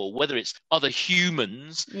care for whether it's other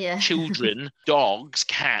humans, children, dogs,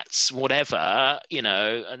 cats, whatever,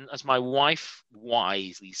 and as my wife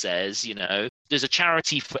wisely says, there's a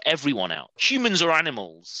charity for everyone out. Humans or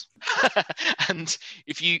animals. And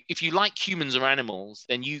if you like humans or animals,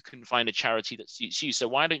 then you can find a charity that suits you. So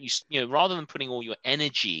why don't you, rather than putting all your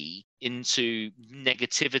energy into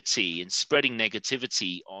negativity and spreading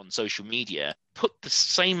negativity on social media, put the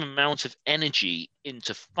same amount of energy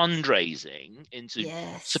into fundraising, into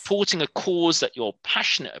supporting a cause that you're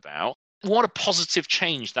passionate about. What a positive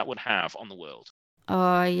change that would have on the world.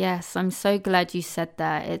 Oh, yes. I'm so glad you said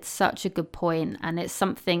that. It's such a good point, and it's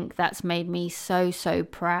something that's made me so, so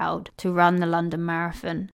proud to run the London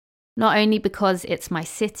Marathon. Not only because it's my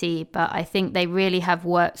city, but I think they really have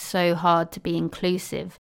worked so hard to be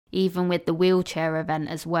inclusive, even with the wheelchair event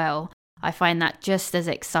as well. I find that just as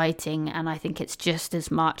exciting, and I think it's just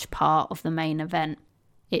as much part of the main event.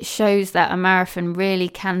 It shows that a marathon really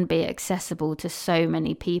can be accessible to so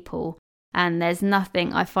many people. And there's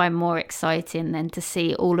nothing I find more exciting than to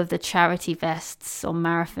see all of the charity vests on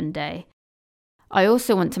Marathon Day. I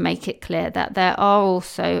also want to make it clear that there are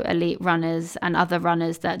also elite runners and other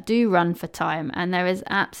runners that do run for time, and there is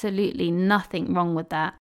absolutely nothing wrong with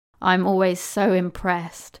that. I'm always so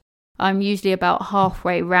impressed. I'm usually about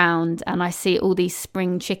halfway round and I see all these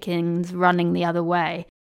spring chickens running the other way.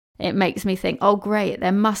 It makes me think, oh great,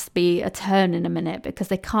 there must be a turn in a minute, because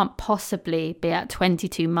they can't possibly be at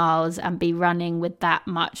 22 miles and be running with that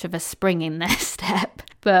much of a spring in their step.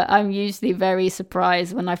 But I'm usually very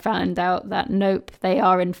surprised when I found out that nope, they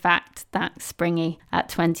are in fact that springy at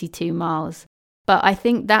 22 miles. But I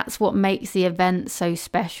think that's what makes the event so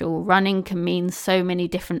special. Running can mean so many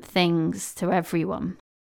different things to everyone.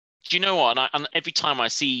 Do you know what? And every time I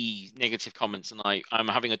see negative comments, and I'm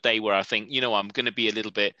having a day where I think, I'm going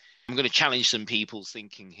to challenge some people's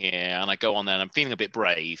thinking here. And I go on there and I'm feeling a bit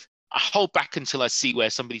brave. I hold back until I see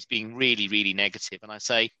where somebody's being really, really negative. And I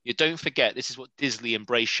say, don't forget, this is what Disley and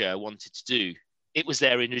Braysher wanted to do. It was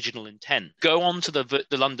their original intent. Go on to the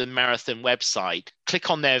London Marathon website,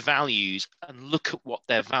 click on their values and look at what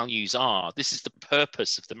their values are. This is the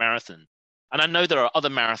purpose of the marathon. And I know there are other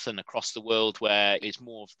marathon across the world where it's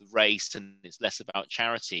more of the race and it's less about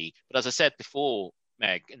charity. But as I said before,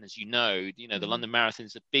 Meg, and as you know, the London Marathon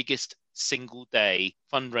is the biggest single day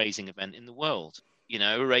fundraising event in the world.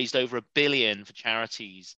 Raised over $1 billion for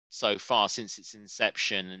charities so far since its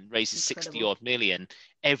inception, and raises 60 odd million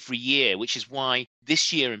every year, which is why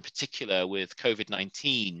this year in particular with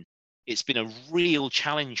COVID-19, it's been a real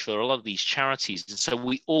challenge for a lot of these charities. And so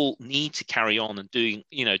we all need to carry on and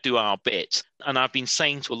do our bit. And I've been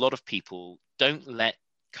saying to a lot of people, don't let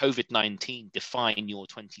COVID-19 define your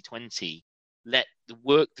 2020. Let the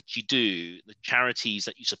work that you do, the charities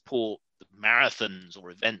that you support, the marathons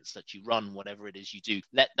or events that you run, whatever it is you do,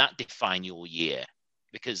 let that define your year,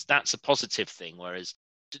 because that's a positive thing. Whereas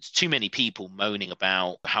too many people moaning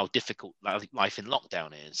about how difficult life in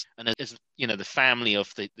lockdown is. And as the family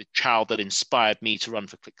of the child that inspired me to run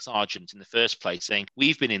for Clexargent in the first place, saying,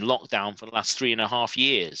 we've been in lockdown for the last 3.5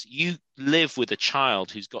 years. You live with a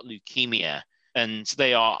child who's got leukemia, and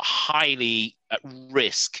they are highly at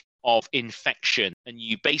risk of infection, and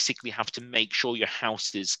you basically have to make sure your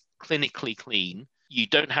house is clinically clean. You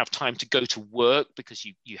don't have time to go to work because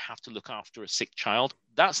you have to look after a sick child.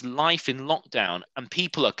 That's life in lockdown. And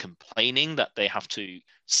people are complaining that they have to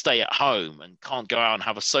stay at home and can't go out and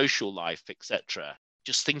have a social life, etc.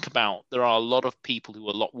 Just think about, there are a lot of people who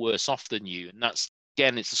are a lot worse off than you. And that's,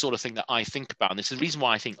 again, it's the sort of thing that I think about. And it's the reason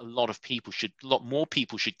why I think a lot more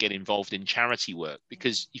people should get involved in charity work.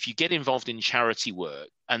 Because if you get involved in charity work,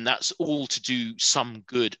 and that's all to do some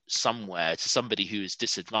good somewhere to somebody who is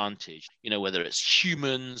disadvantaged, whether it's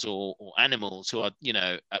humans or animals who are,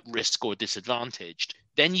 at risk or disadvantaged,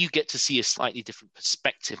 then you get to see a slightly different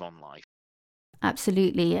perspective on life.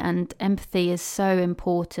 Absolutely. And empathy is so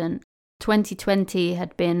important. 2020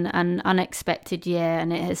 had been an unexpected year,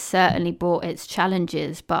 and it has certainly brought its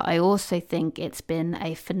challenges, but I also think it's been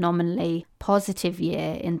a phenomenally positive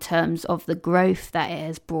year in terms of the growth that it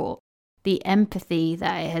has brought, the empathy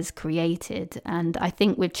that it has created. And I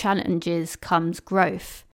think with challenges comes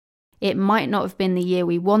growth. It might not have been the year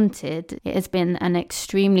we wanted. It has been an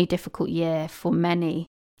extremely difficult year for many,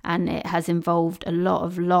 and it has involved a lot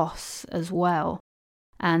of loss as well.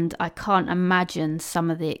 And I can't imagine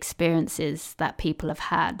some of the experiences that people have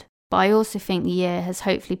had. But I also think the year has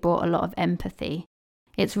hopefully brought a lot of empathy.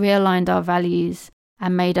 It's realigned our values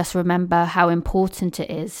and made us remember how important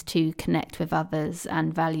it is to connect with others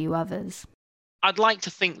and value others. I'd like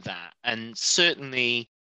to think that. And certainly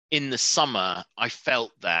in the summer, I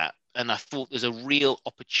felt that. And I thought there's a real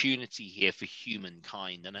opportunity here for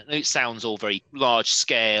humankind. And I know it sounds all very large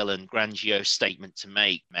scale and grandiose statement to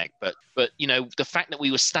make, Meg, but the fact that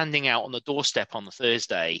we were standing out on the doorstep on the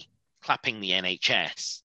Thursday, clapping the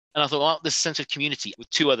NHS. And I thought, well, this sense of community. With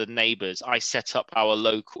 2 other neighbours, I set up our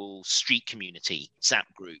local street community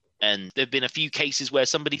WhatsApp group. And there have been a few cases where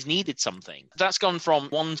somebody's needed something. That's gone from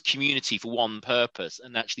one community for one purpose,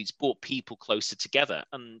 and actually it's brought people closer together.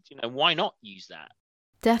 And, why not use that?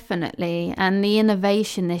 Definitely. And the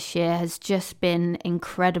innovation this year has just been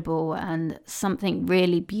incredible and something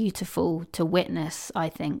really beautiful to witness, I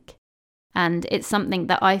think. And it's something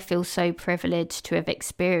that I feel so privileged to have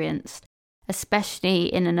experienced,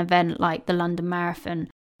 especially in an event like the London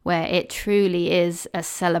Marathon, where it truly is a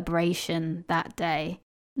celebration that day.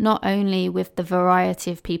 Not only with the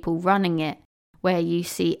variety of people running it, where you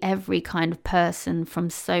see every kind of person from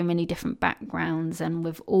so many different backgrounds and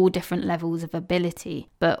with all different levels of ability,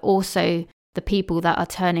 but also the people that are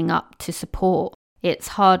turning up to support. It's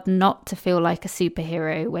hard not to feel like a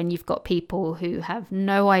superhero when you've got people who have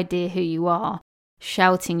no idea who you are,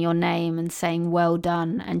 shouting your name and saying well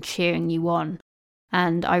done and cheering you on.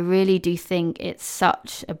 And I really do think it's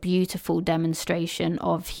such a beautiful demonstration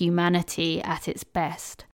of humanity at its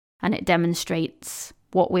best, and it demonstrates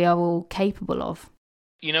what we are all capable of.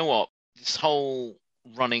 You know what? This whole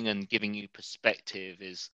running and giving you perspective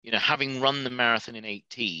is, having run the marathon in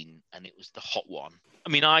 18, and it was the hot one. I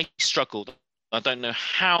mean, I struggled. I don't know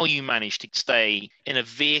how you managed to stay in a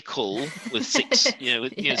vehicle with 6,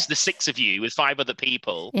 it's the 6 of you with 5 other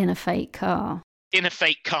people. In a fake car.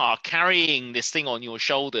 Carrying this thing on your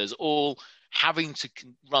shoulders, all having to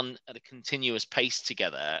run at a continuous pace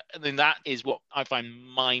together. And then that is what I find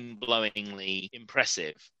mind-blowingly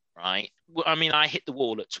impressive, right? I mean, I hit the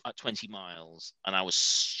wall at 20 miles and I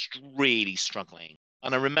was really struggling.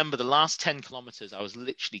 And I remember the last 10 kilometers, I was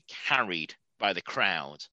literally carried by the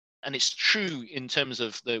crowd. And it's true in terms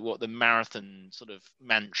of what the marathon sort of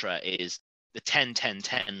mantra is, the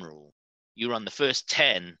 10-10-10 rule. You run the first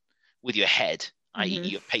 10 with your head, i.e.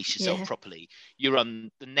 you pace yourself properly. You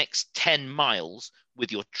run the next 10 miles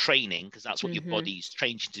with your training, because that's what your body's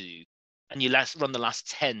trained to do. And you run the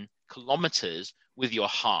last 10 kilometers with your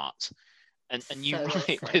heart. And you So run well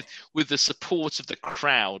it said. with the support of the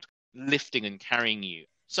crowd lifting and carrying you.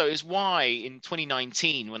 So it's why in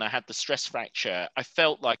 2019, when I had the stress fracture, I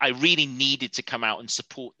felt like I really needed to come out and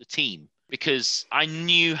support the team, because I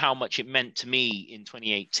knew how much it meant to me in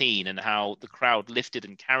 2018 and how the crowd lifted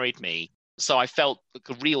and carried me. So I felt like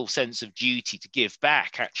a real sense of duty to give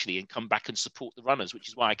back, actually, and come back and support the runners, which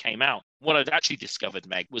is why I came out. What I'd actually discovered,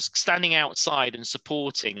 Meg, was standing outside and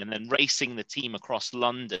supporting and then racing the team across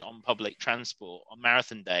London on public transport on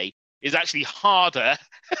marathon day is actually harder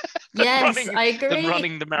Yes, I than agree.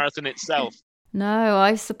 running the marathon itself. No,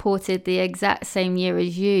 I supported the exact same year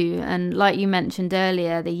as you. And like you mentioned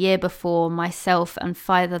earlier, the year before, myself and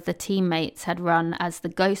 5 other teammates had run as the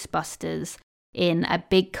Ghostbusters in a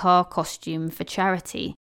big car costume for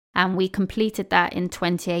charity. And we completed that in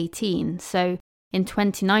 2018. So in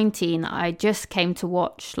 2019, I just came to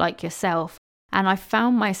watch like yourself, and I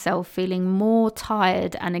found myself feeling more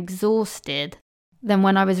tired and exhausted than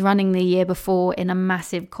when I was running the year before in a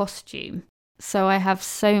massive costume. So I have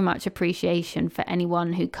so much appreciation for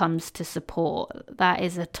anyone who comes to support. That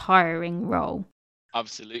is a tiring role.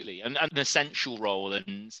 Absolutely. And an essential role.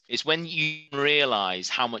 And it's when you realize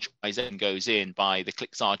how much organization goes in by the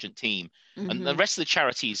Click Sergeant team. And the rest of the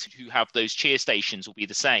charities who have those cheer stations will be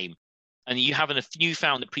the same. And you have a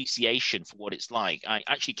newfound appreciation for what it's like. I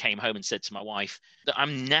actually came home and said to my wife that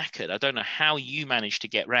I'm knackered. I don't know how you managed to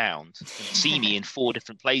get round and see me in 4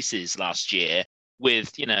 different places last year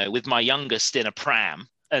with my youngest in a pram.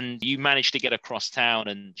 And you managed to get across town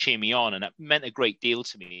and cheer me on. And that meant a great deal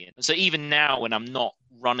to me. And so even now, when I'm not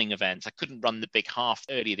running events, I couldn't run the big half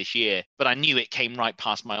earlier this year, but I knew it came right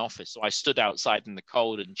past my office. So I stood outside in the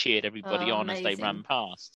cold and cheered everybody on as they ran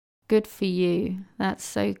past. Good for you. That's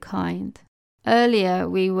so kind. Earlier,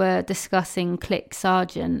 we were discussing Click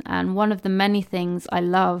Sergeant, and one of the many things I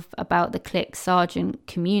love about the Click Sergeant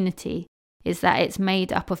community is that it's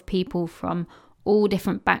made up of people from all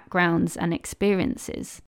different backgrounds and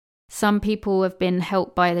experiences. Some people have been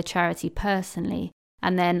helped by the charity personally,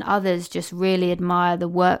 and then others just really admire the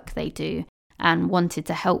work they do and wanted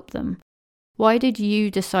to help them. Why did you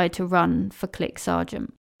decide to run for Click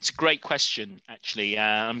Sergeant? It's a great question, actually.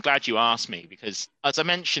 I'm glad you asked me, because as I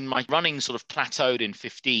mentioned, my running sort of plateaued in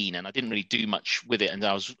 15 and I didn't really do much with it. And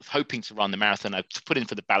I was hoping to run the marathon. I put in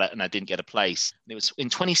for the ballot and I didn't get a place. And it was in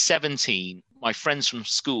 2017, my friends from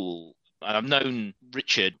school, and I've known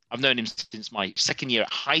Richard, I've known him since my second year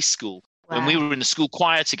at high school. Wow. When we were in the school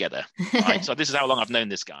choir together, right? So this is how long I've known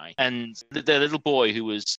this guy. And the little boy, who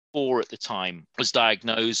was 4 at the time, was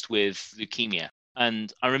diagnosed with leukemia.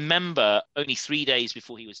 And I remember only 3 days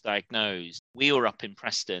before he was diagnosed, we were up in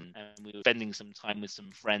Preston and we were spending some time with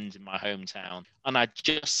some friends in my hometown. And I'd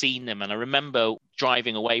just seen them. And I remember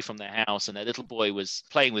driving away from their house and their little boy was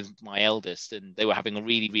playing with my eldest and they were having a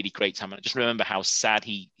really, really great time. And I just remember how sad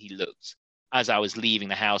he looked as I was leaving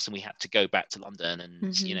the house and we had to go back to London.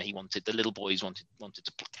 And, the little boys wanted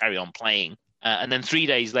to carry on playing. And then 3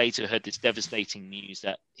 days later, I heard this devastating news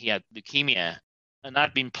that he had leukemia. And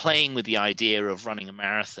I'd been playing with the idea of running a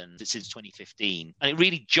marathon since 2015. And it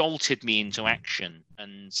really jolted me into action.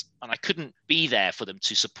 And I couldn't be there for them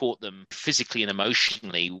to support them physically and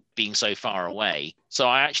emotionally, being so far away. So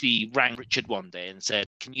I actually rang Richard one day and said,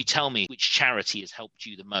 can you tell me which charity has helped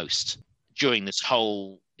you the most during this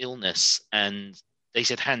whole illness? And they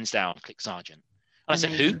said, hands down, Click Sergeant. And I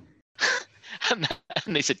said, who? And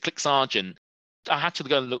they said, Click Sergeant. I had to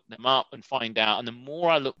go and look them up and find out. And the more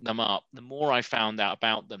I looked them up, the more I found out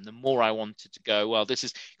about them, the more I wanted to go, well, this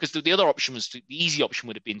is because the other option was the easy option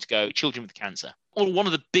would have been to go Children with Cancer or one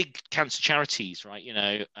of the big cancer charities, right?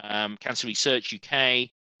 Cancer Research UK,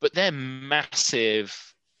 but they're massive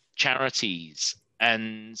charities.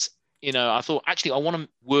 And, I thought, actually, I want to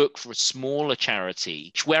work for a smaller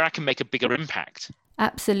charity where I can make a bigger impact.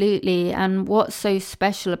 Absolutely. And what's so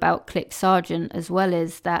special about Click Sergeant as well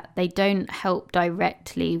is that they don't help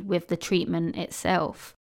directly with the treatment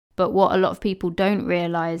itself. But what a lot of people don't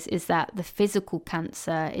realise is that the physical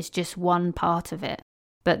cancer is just one part of it.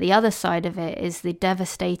 But the other side of it is the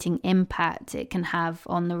devastating impact it can have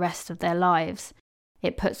on the rest of their lives.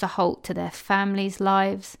 It puts a halt to their families'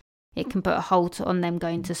 lives. It can put a halt on them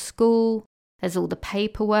going to school. There's all the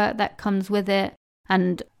paperwork that comes with it.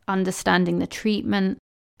 And understanding the treatment.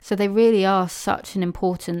 So they really are such an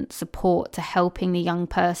important support to helping the young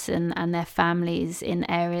person and their families in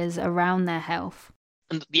areas around their health.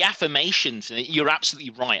 And the affirmations, you're absolutely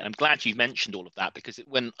right. I'm glad you mentioned all of that, because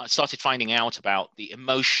when I started finding out about the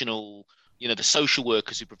emotional, the social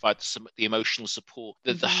workers who provide the emotional support,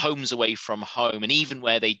 the homes away from home, and even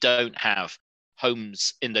where they don't have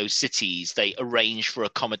homes in those cities. They arrange for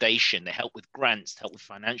accommodation, they help with grants, help with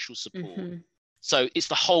financial support. Mm-hmm. So it's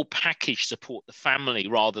the whole package, support the family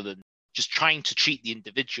rather than just trying to treat the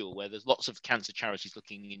individual, where there's lots of cancer charities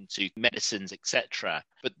looking into medicines, etc.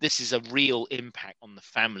 But this is a real impact on the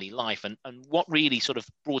family life. And what really sort of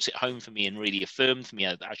brought it home for me and really affirmed for me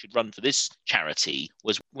that I should run for this charity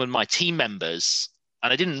was when my team members,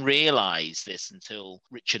 and I didn't realize this until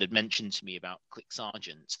Richard had mentioned to me about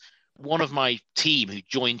ClickSargent, one of my team who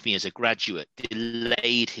joined me as a graduate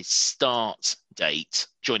delayed his start date,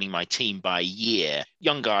 joining my team by a year.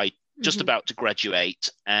 Young guy, just about to graduate,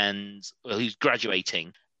 and he's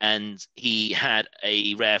graduating, and he had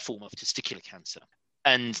a rare form of testicular cancer.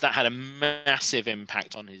 And that had a massive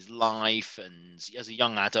impact on his life and as a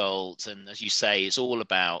young adult. And as you say, it's all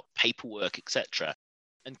about paperwork, etc.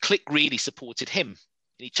 And Click really supported him.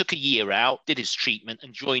 And he took a year out, did his treatment,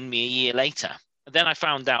 and joined me a year later. And then I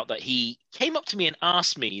found out that he came up to me and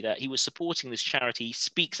asked me that he was supporting this charity. He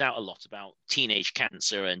speaks out a lot about teenage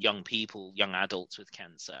cancer and young people, young adults with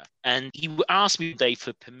cancer. And he asked me today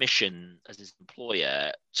for permission as his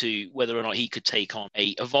employer to whether or not he could take on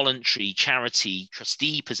a voluntary charity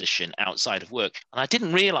trustee position outside of work. And I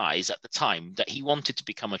didn't realize at the time that he wanted to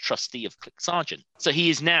become a trustee of ClickSargent. So he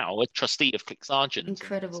is now a trustee of ClickSargent.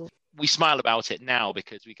 Incredible. We smile about it now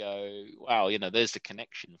because we go, wow, there's the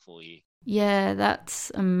connection for you. Yeah,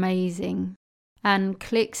 that's amazing. And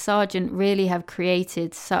ClickSargent really have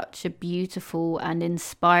created such a beautiful and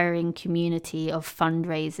inspiring community of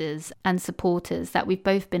fundraisers and supporters that we've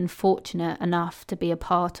both been fortunate enough to be a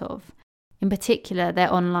part of, in particular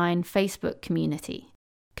their online Facebook community.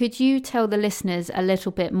 Could you tell the listeners a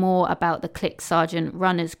little bit more about the ClickSargent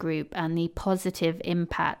Runners Group and the positive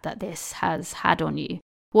impact that this has had on you?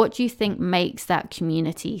 What do you think makes that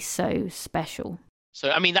community so special? So,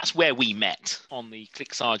 that's where we met, on the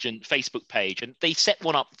ClickSargent Facebook page. And they set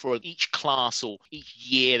one up for each class, or each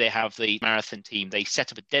year they have the marathon team. They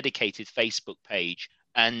set up a dedicated Facebook page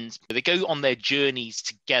and they go on their journeys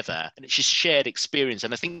together, and it's just shared experience.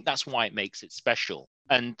 And I think that's why it makes it special.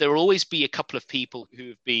 And there will always be a couple of people who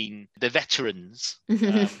have been the veterans who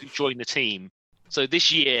join the team. So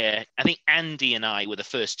this year, I think Andy and I were the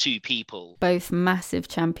first two people. Both massive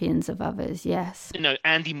champions of others, yes.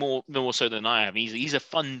 Andy more so than I am. He's a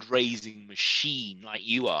fundraising machine like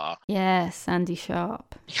you are. Yes, Andy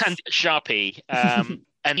Sharp. Andy Sharpie.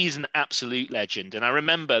 And he's an absolute legend. And I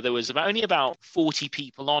remember there was only about 40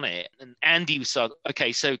 people on it. And Andy was like,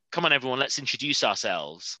 okay, so come on, everyone, let's introduce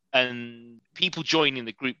ourselves. And people joining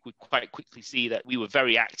the group would quite quickly see that we were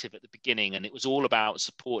very active at the beginning. And it was all about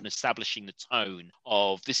support and establishing the tone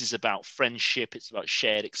of this is about friendship. It's about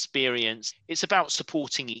shared experience. It's about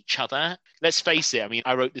supporting each other. Let's face it.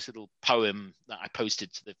 I wrote this little poem that I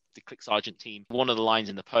posted to the ClickSargent team. One of the lines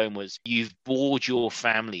in the poem was, "You've bored your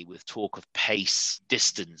family with talk of pace,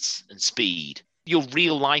 distance, and speed. Your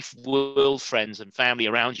real life world friends and family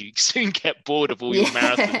around you soon get bored of all your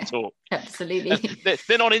marathon talk." Absolutely.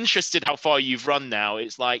 They're not interested how far you've run now.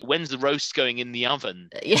 It's like, when's the roast going in the oven?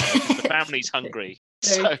 The family's hungry.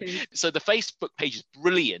 So the Facebook page is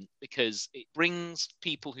brilliant because it brings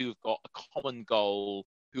people who've got a common goal,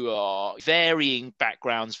 who are varying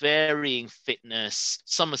backgrounds, varying fitness.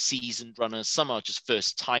 Some are seasoned runners, some are just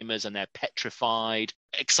first timers, and they're petrified,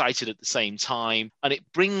 excited at the same time. And it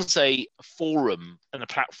brings a forum and a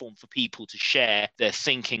platform for people to share their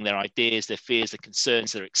thinking, their ideas, their fears, their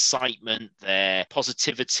concerns, their excitement, their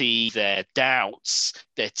positivity, their doubts,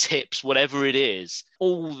 their tips, whatever it is,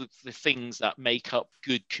 all the things that make up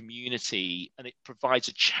good community. And it provides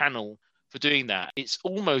a channel for doing that. It's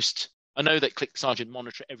almost, I know that ClickSargent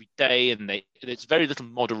monitor it every day, and there's very little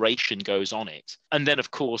moderation goes on it. And then,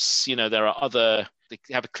 of course, there are they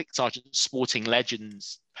have a ClickSargent Sporting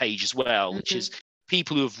Legends page as well, which is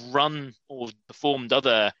people who have run or performed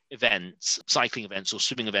other events, cycling events or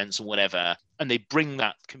swimming events or whatever, and they bring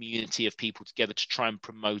that community of people together to try and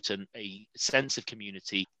promote a sense of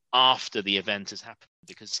community after the event has happened.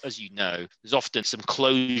 Because as you know, there's often some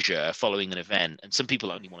closure following an event, and some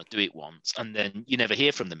people only want to do it once and then you never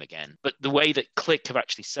hear from them again. But the way that Click have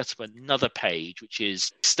actually set up another page, which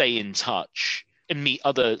is stay in touch and meet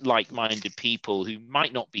other like-minded people who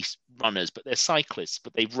might not be runners, but they're cyclists,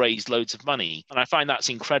 but they've raised loads of money. And I find that's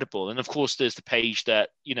incredible. And of course, there's the page that,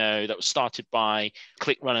 that was started by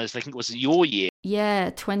Click Runners. I think it was your year. Yeah,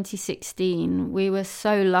 2016. We were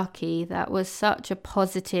so lucky. That was such a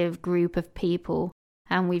positive group of people.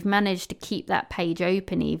 And we've managed to keep that page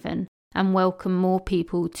open even and welcome more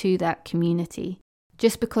people to that community.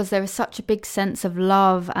 Just because there is such a big sense of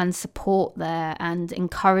love and support there and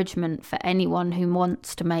encouragement for anyone who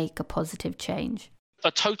wants to make a positive change.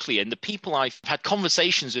 Totally. And the people I've had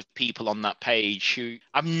conversations with people on that page who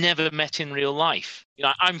I've never met in real life.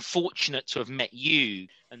 I'm fortunate to have met you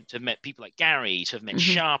and to have met people like Gary, to have met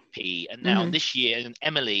Sharpie, and now this year, and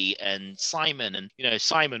Emily and Simon, and,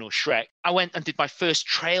 Simon or Shrek. I went and did my first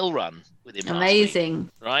trail run with him Amazing. last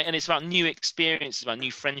week, right? And it's about new experiences, about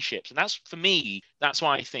new friendships. And that's, for me, that's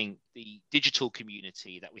why I think the digital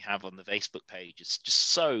community that we have on the Facebook page is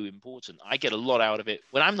just so important. I get a lot out of it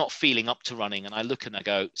when I'm not feeling up to running, and I look and I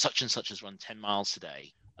go, such and such has run 10 miles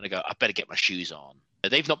today. And I go, I better get my shoes on.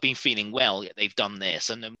 They've not been feeling well, yet they've done this.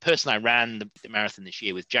 And the person I ran the marathon this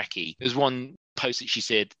year with, Jackie, there's one post that she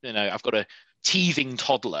said, I've got a teething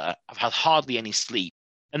toddler. I've had hardly any sleep.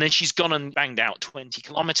 And then she's gone and banged out 20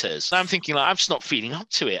 kilometers. So I'm thinking, I'm just not feeling up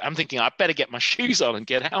to it. I'm thinking, I better get my shoes on and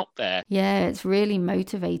get out there. Yeah, it's really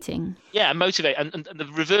motivating. Yeah, motivate. And the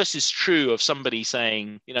reverse is true of somebody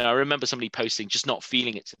saying, I remember somebody posting, just not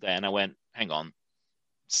feeling it today. And I went, hang on,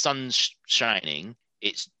 sun's shining.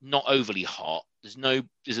 It's not overly hot. There's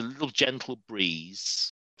a little gentle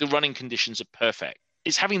breeze. The running conditions are perfect.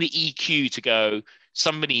 It's having the EQ to go,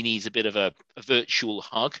 somebody needs a bit of a virtual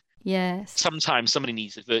hug. Yes. Sometimes somebody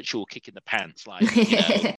needs a virtual kick in the pants. Like,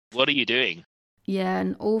 what are you doing? Yeah,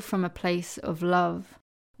 and all from a place of love.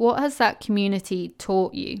 What has that community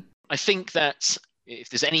taught you? I think that if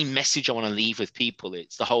there's any message I want to leave with people,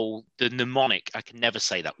 it's the mnemonic. I can never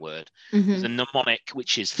say that word. The mnemonic,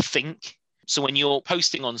 which is think. So when you're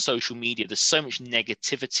posting on social media, there's so much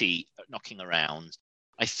negativity knocking around.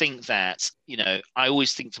 I think that, I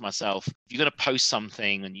always think to myself, if you're going to post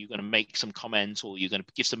something and you're going to make some comment or you're going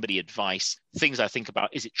to give somebody advice, things I think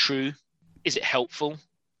about, is it true? Is it helpful?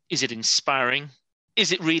 Is it inspiring?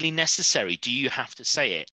 Is it really necessary? Do you have to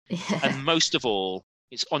say it? Yeah. And most of all,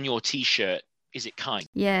 it's on your T-shirt. Is it kind?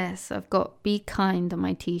 Yes, I've got "Be Kind" on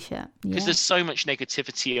my T-shirt. Because there's so much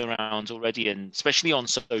negativity around already, and especially on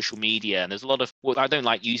social media. And there's a lot of, I don't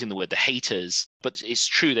like using the word the haters, but it's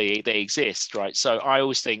true, they exist, right? So I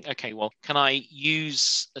always think, okay, well, can I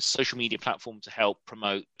use a social media platform to help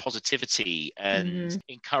promote positivity and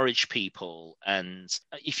encourage people? And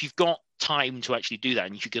if you've got time to actually do that,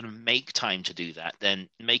 and if you're going to make time to do that, then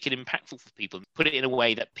make it impactful for people, put it in a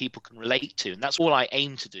way that people can relate to. And that's all I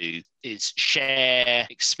aim to do, is share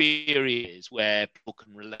experiences where people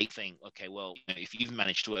can relate, think, okay, well, if you've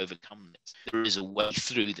managed to overcome this, there is a way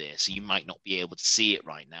through this. You might not be able to see it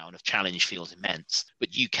right now, and the challenge feels immense,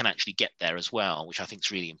 but you can actually get there as well, which I think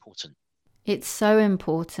is really important. It's so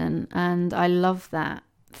important, and I love that.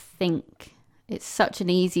 Think. It's such an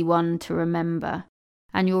easy one to remember.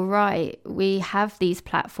 And you're right, we have these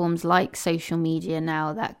platforms like social media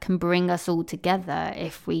now that can bring us all together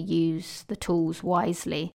if we use the tools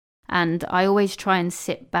wisely. And I always try and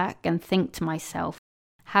sit back and think to myself,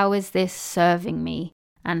 how is this serving me?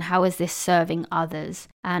 And how is this serving others?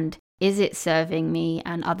 And is it serving me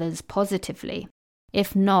and others positively?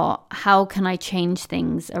 If not, how can I change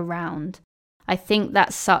things around? I think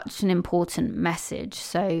that's such an important message.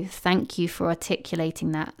 So thank you for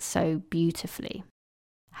articulating that so beautifully.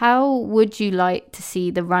 How would you like to see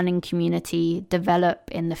the running community develop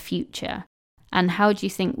in the future? And how do you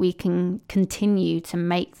think we can continue to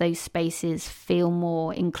make those spaces feel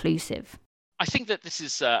more inclusive? I think that this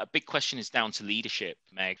is a big question, is down to leadership,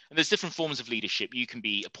 Meg. And there's different forms of leadership. You can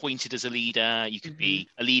be appointed as a leader. You can be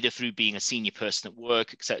a leader through being a senior person at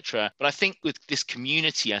work, etc. But I think with this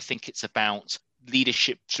community, I think it's about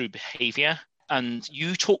leadership through behavior. And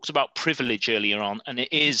you talked about privilege earlier on, and it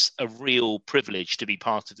is a real privilege to be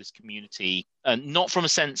part of this community, and not from a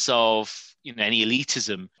sense of any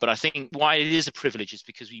elitism, but I think why it is a privilege is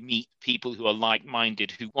because we meet people who are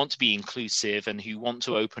like-minded, who want to be inclusive and who want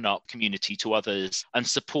to open up community to others and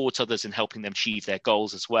support others in helping them achieve their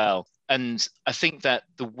goals as well. And I think that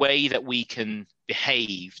the way that we can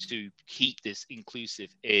behave to keep this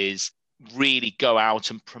inclusive is really go out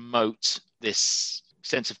and promote this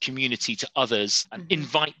sense of community to others and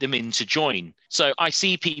invite them in to join. So I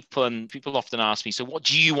see people, and people often ask me, so what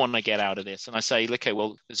do you want to get out of this? And I say, okay,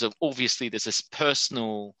 well, obviously there's this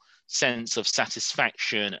personal sense of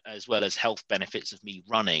satisfaction as well as health benefits of me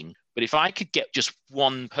running. But if I could get just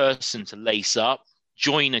one person to lace up,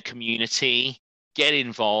 join a community, get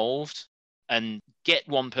involved, and get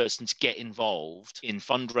one person to get involved in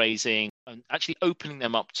fundraising and actually opening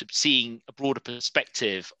them up to seeing a broader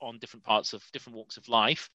perspective on different parts of different walks of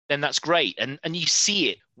life, then that's great. And you see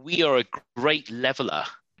it. We are a great leveler.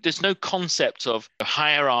 There's no concept of a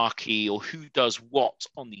hierarchy or who does what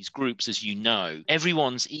on these groups, as you know.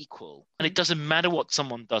 Everyone's equal. And it doesn't matter what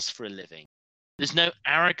someone does for a living. There's no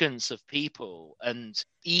arrogance of people, and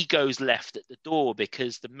egos left at the door,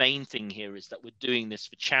 because the main thing here is that we're doing this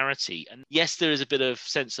for charity. And yes, there is a bit of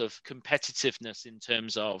sense of competitiveness in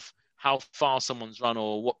terms of how far someone's run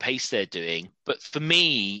or what pace they're doing. But for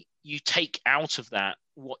me, you take out of that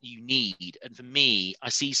what you need. And for me, I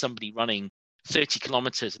see somebody running 30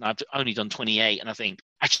 kilometers and I've only done 28, and I think,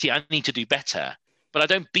 actually, I need to do better. But I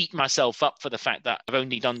don't beat myself up for the fact that I've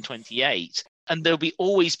only done 28. And there'll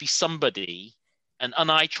always be somebody, and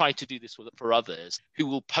I try to do this for others, who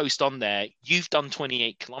will post on there, you've done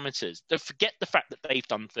 28 kilometers. Don't forget the fact that they've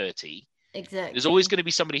done 30. Exactly. There's always going to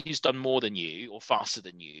be somebody who's done more than you, or faster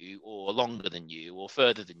than you, or longer than you, or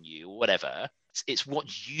further than you, or whatever. It's what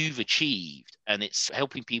you've achieved, and it's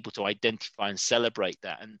helping people to identify and celebrate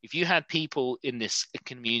that. And if you had people in this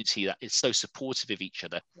community that is so supportive of each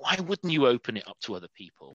other, why wouldn't you open it up to other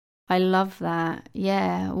people? I love that.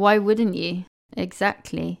 Yeah, why wouldn't you?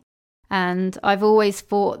 Exactly. And I've always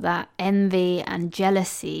thought that envy and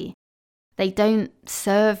jealousy, they don't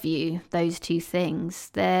serve you, those two things.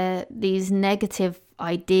 They're these negative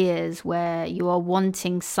ideas where you are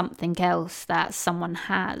wanting something else that someone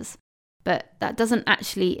has, but that doesn't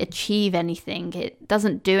actually achieve anything. It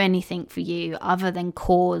doesn't do anything for you other than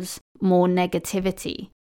cause more negativity.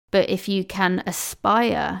 But if you can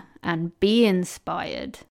aspire and be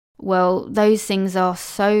inspired, well, those things are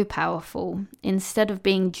so powerful. Instead of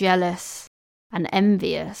being jealous and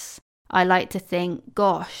envious, I like to think,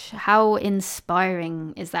 gosh, how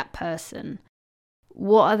inspiring is that person?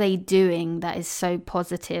 What are they doing that is so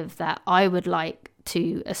positive that I would like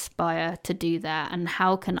to aspire to do that? And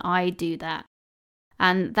how can I do that?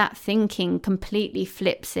 And that thinking completely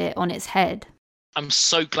flips it on its head. I'm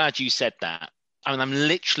so glad you said that. I mean, I'm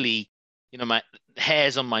literally, my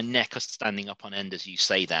hairs on my neck are standing up on end as you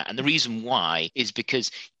say that. And the reason why is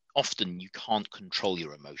because often you can't control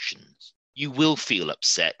your emotions. You will feel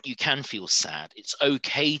upset. You can feel sad. It's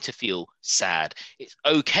okay to feel sad. It's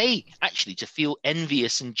okay, actually, to feel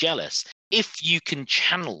envious and jealous. If you can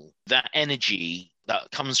channel that energy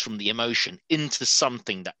that comes from the emotion into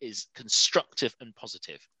something that is constructive and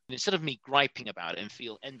positive, and instead of me griping about it and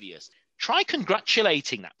feel envious, try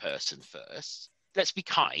congratulating that person first. Let's be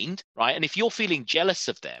kind, right? And if you're feeling jealous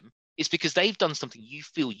of them, it's because they've done something you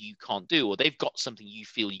feel you can't do, or they've got something you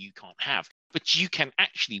feel you can't have, but you can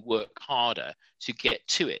actually work harder to get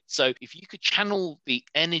to it. So if you could channel the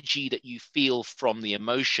energy that you feel from the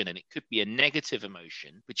emotion, and it could be a negative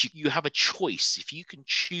emotion, but you have a choice. If you can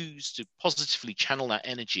choose to positively channel that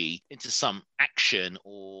energy into some action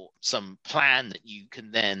or some plan that you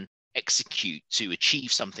can then execute to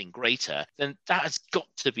achieve something greater, then that has got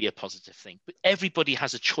to be a positive thing. But everybody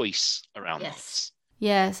has a choice around this.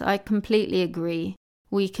 Yes, I completely agree.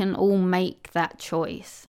 We can all make that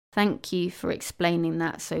choice. Thank you for explaining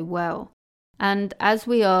that so well. And as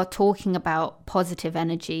we are talking about positive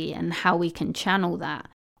energy and how we can channel that,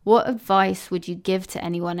 what advice would you give to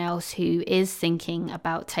anyone else who is thinking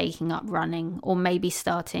about taking up running, or maybe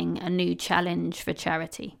starting a new challenge for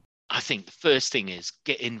charity? I think the first thing is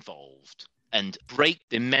get involved and break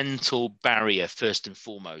the mental barrier first and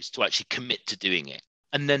foremost to actually commit to doing it.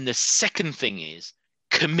 And then the second thing is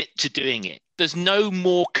commit to doing it. There's no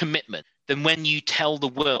more commitment than when you tell the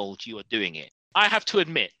world you are doing it. I have to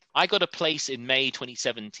admit, I got a place in May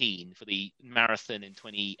 2017 for the marathon in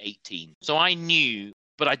 2018. So I knew,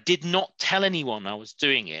 but I did not tell anyone I was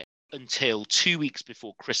doing it until 2 weeks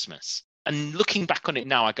before Christmas. And looking back on it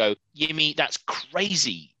now, I go, Yemi, that's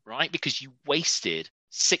crazy, right? Because you wasted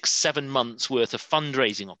 6-7 months worth of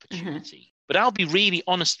fundraising opportunity. Mm-hmm. But I'll be really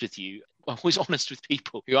honest with you. I'm always honest with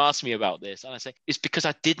people who ask me about this. And I say, it's because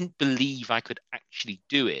I didn't believe I could actually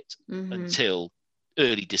do it until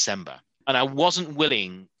early December. And I wasn't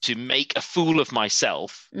willing to make a fool of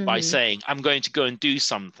myself by saying, I'm going to go and do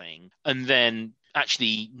something and then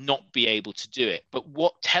actually not be able to do it. But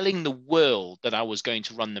what telling the world that I was going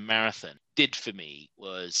to run the marathon did for me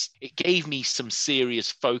was it gave me some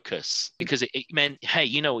serious focus, because it meant, hey,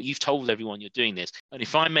 you know what, you've told everyone you're doing this. And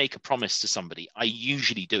if I make a promise to somebody, I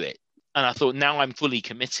usually do it. And I thought, now I'm fully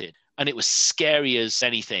committed. And it was scary as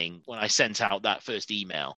anything when I sent out that first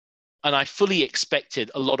email. And I fully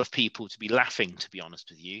expected a lot of people to be laughing, to be honest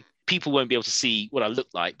with you. People won't be able to see what I look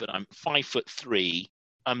like, but I'm 5'3".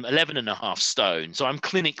 I'm 11.5 stone. So I'm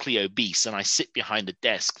clinically obese, and I sit behind a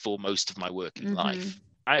desk for most of my working life.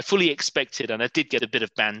 I fully expected, and I did get a bit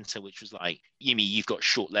of banter, which was like, Yemi, you've got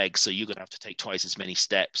short legs, so you're going to have to take twice as many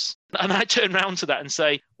steps. And I turn around to that and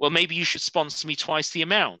say, well, maybe you should sponsor me twice the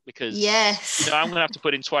amount, because I'm going to have to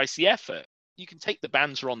put in twice the effort. You can take the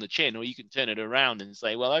banter on the chin, or you can turn it around and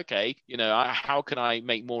say, well, okay, how can I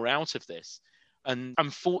make more out of this? And I'm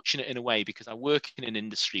fortunate in a way because I work in an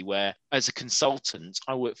industry where, as a consultant,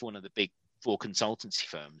 I work for one of the big 4 consultancy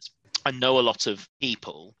firms. I know a lot of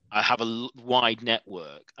people. I have a wide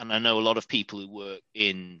network, and I know a lot of people who work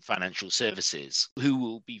in financial services who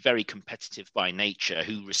will be very competitive by nature,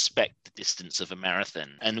 who respect the distance of a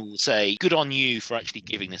marathon and will say, good on you for actually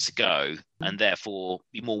giving this a go, and therefore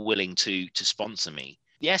be more willing to sponsor me.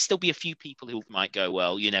 Yes, there'll be a few people who might go,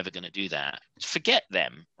 well, you're never going to do that. Forget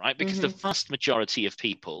them, right? Because the vast majority of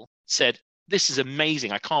people said, this is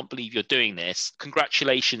amazing. I can't believe you're doing this.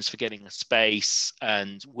 Congratulations for getting a space.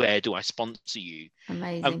 And where do I sponsor you?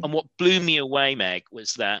 Amazing. And what blew me away, Meg,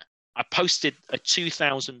 was that I posted a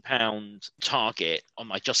 £2,000 target on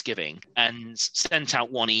my Just Giving and sent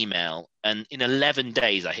out one email. And in 11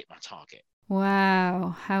 days, I hit my target.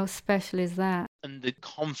 Wow. How special is that? And the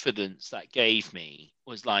confidence that gave me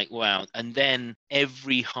was like, wow. And then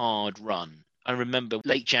every hard run, I remember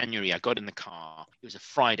late January, I got in the car. It was a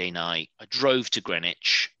Friday night. I drove to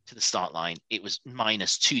Greenwich to the start line. It was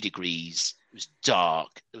 -2 degrees. It was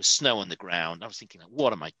dark. There was snow on the ground. I was thinking,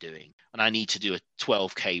 what am I doing? And I need to do a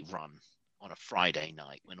 12K run on a Friday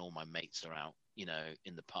night when all my mates are out,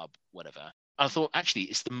 in the pub, whatever. I thought, actually,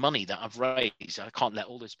 it's the money that I've raised. I can't let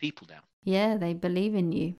all those people down. Yeah, they believe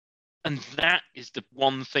in you. And that is the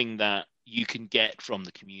one thing that you can get from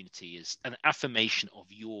the community, is an affirmation of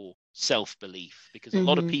your self-belief, because a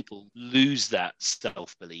lot of people lose that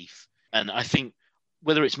self-belief. And I think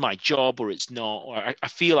whether it's my job or it's not, or I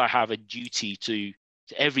feel I have a duty to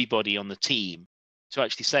everybody on the team to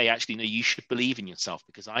actually say, no, you should believe in yourself,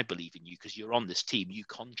 because I believe in you, because you're on this team, you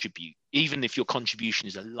contribute. Even if your contribution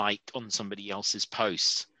is a like on somebody else's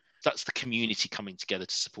post, that's the community coming together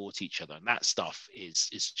to support each other. And that stuff is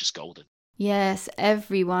just golden. Yes,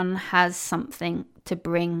 everyone has something to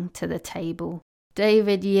bring to the table.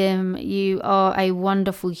 David Yim, you are a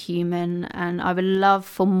wonderful human, and I would love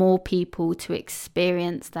for more people to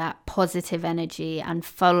experience that positive energy and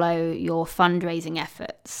follow your fundraising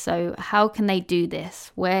efforts. So how can they do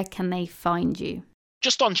this? Where can they find you?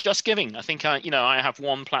 Just on Just Giving. I think, I have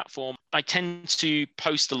one platform. I tend to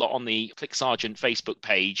post a lot on the ClickSargent Facebook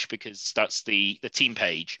page because that's the team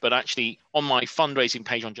page. But actually, on my fundraising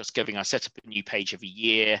page on Just Giving, I set up a new page every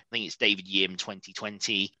year. I think it's David Yim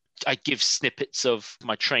 2020. I give snippets of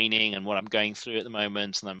my training and what I'm going through at the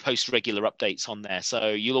moment, and I post regular updates on there. So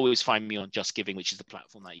you'll always find me on Just Giving, which is the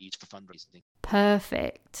platform that I use for fundraising.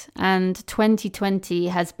 Perfect. And 2020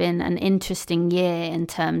 has been an interesting year in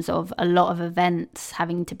terms of a lot of events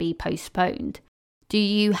having to be postponed. Do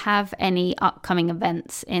you have any upcoming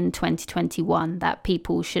events in 2021 that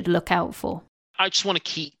people should look out for? I just want to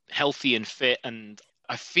keep healthy and fit, and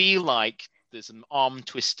I feel like there's some arm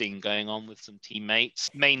twisting going on with some teammates,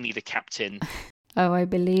 mainly the captain. Oh, I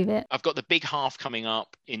believe it. I've got the big half coming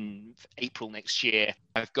up in April next year.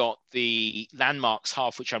 I've got the Landmarks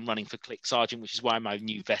half, which I'm running for ClickSargent, which is why my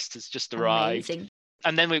new vest has just arrived. Amazing.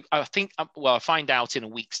 And then I'll find out in a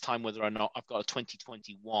week's time whether or not I've got a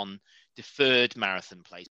 2021 deferred marathon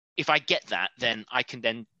place. If I get that, then I can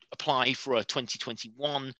then apply for a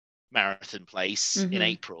 2021 marathon place in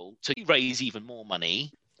April to raise even more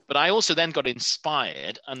money. But I also then got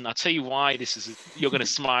inspired, and I'll tell you why you're going to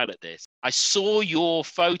smile at this. I saw your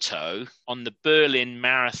photo on the Berlin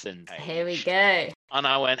Marathon page. Here we go. And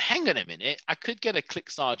I went, hang on a minute, I could get a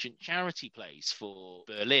ClickSargent charity place for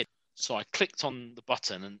Berlin. So I clicked on the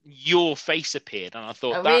button and your face appeared. And I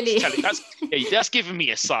thought, that's giving me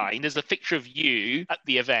a sign. There's a picture of you at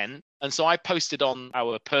the event. And so I posted on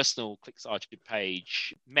our personal ClickSargent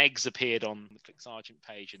page. Meg's appeared on the ClickSargent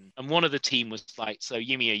page. And one of the team was like, so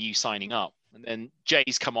Yumi, are you signing up? And then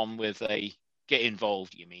Jay's come on with a get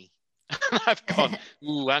involved, Yumi. And I've gone,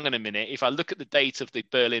 hang on a minute. If I look at the date of the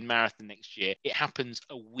Berlin Marathon next year, it happens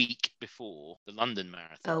a week before the London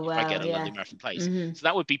Marathon. Oh, wow, if I get a London Marathon place. So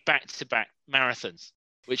that would be back-to-back marathons,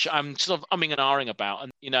 which I'm sort of umming and ahhing about.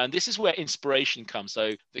 And, and this is where inspiration comes.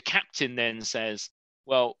 So the captain then says,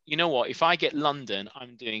 well, you know what? If I get London,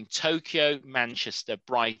 I'm doing Tokyo, Manchester,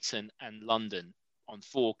 Brighton, and London on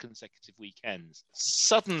 4 consecutive weekends.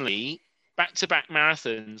 Suddenly, back-to-back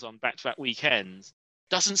marathons on back-to-back weekends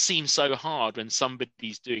doesn't seem so hard when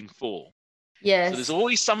somebody's doing 4. Yes. So there's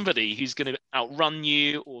always somebody who's going to outrun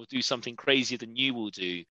you or do something crazier than you will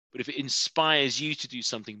do. But if it inspires you to do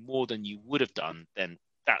something more than you would have done, then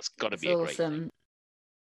that's got to be a great thing.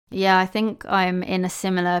 Yeah, I think I'm in a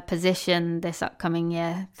similar position this upcoming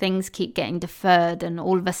year. Things keep getting deferred, and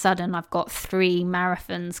all of a sudden I've got 3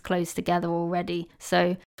 marathons close together already.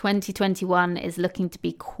 So 2021 is looking to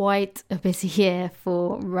be quite a busy year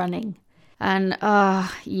for running. And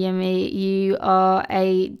Yemi, you are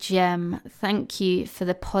a gem. Thank you for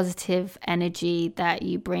the positive energy that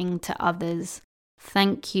you bring to others.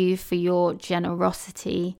 Thank you for your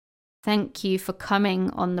generosity. Thank you for coming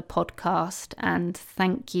on the podcast, and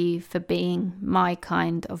thank you for being my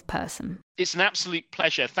kind of person. It's an absolute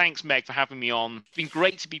pleasure. Thanks, Meg, for having me on. It's been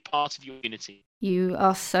great to be part of your community. You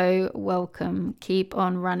are so welcome. Keep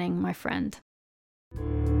on running, my friend.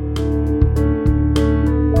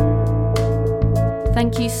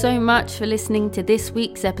 Thank you so much for listening to this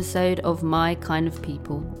week's episode of My Kind of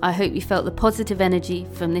People. I hope you felt the positive energy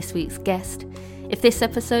from this week's guest. If this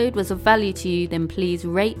episode was of value to you, then please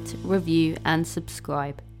rate, review, and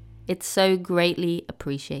subscribe. It's so greatly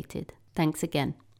appreciated. Thanks again.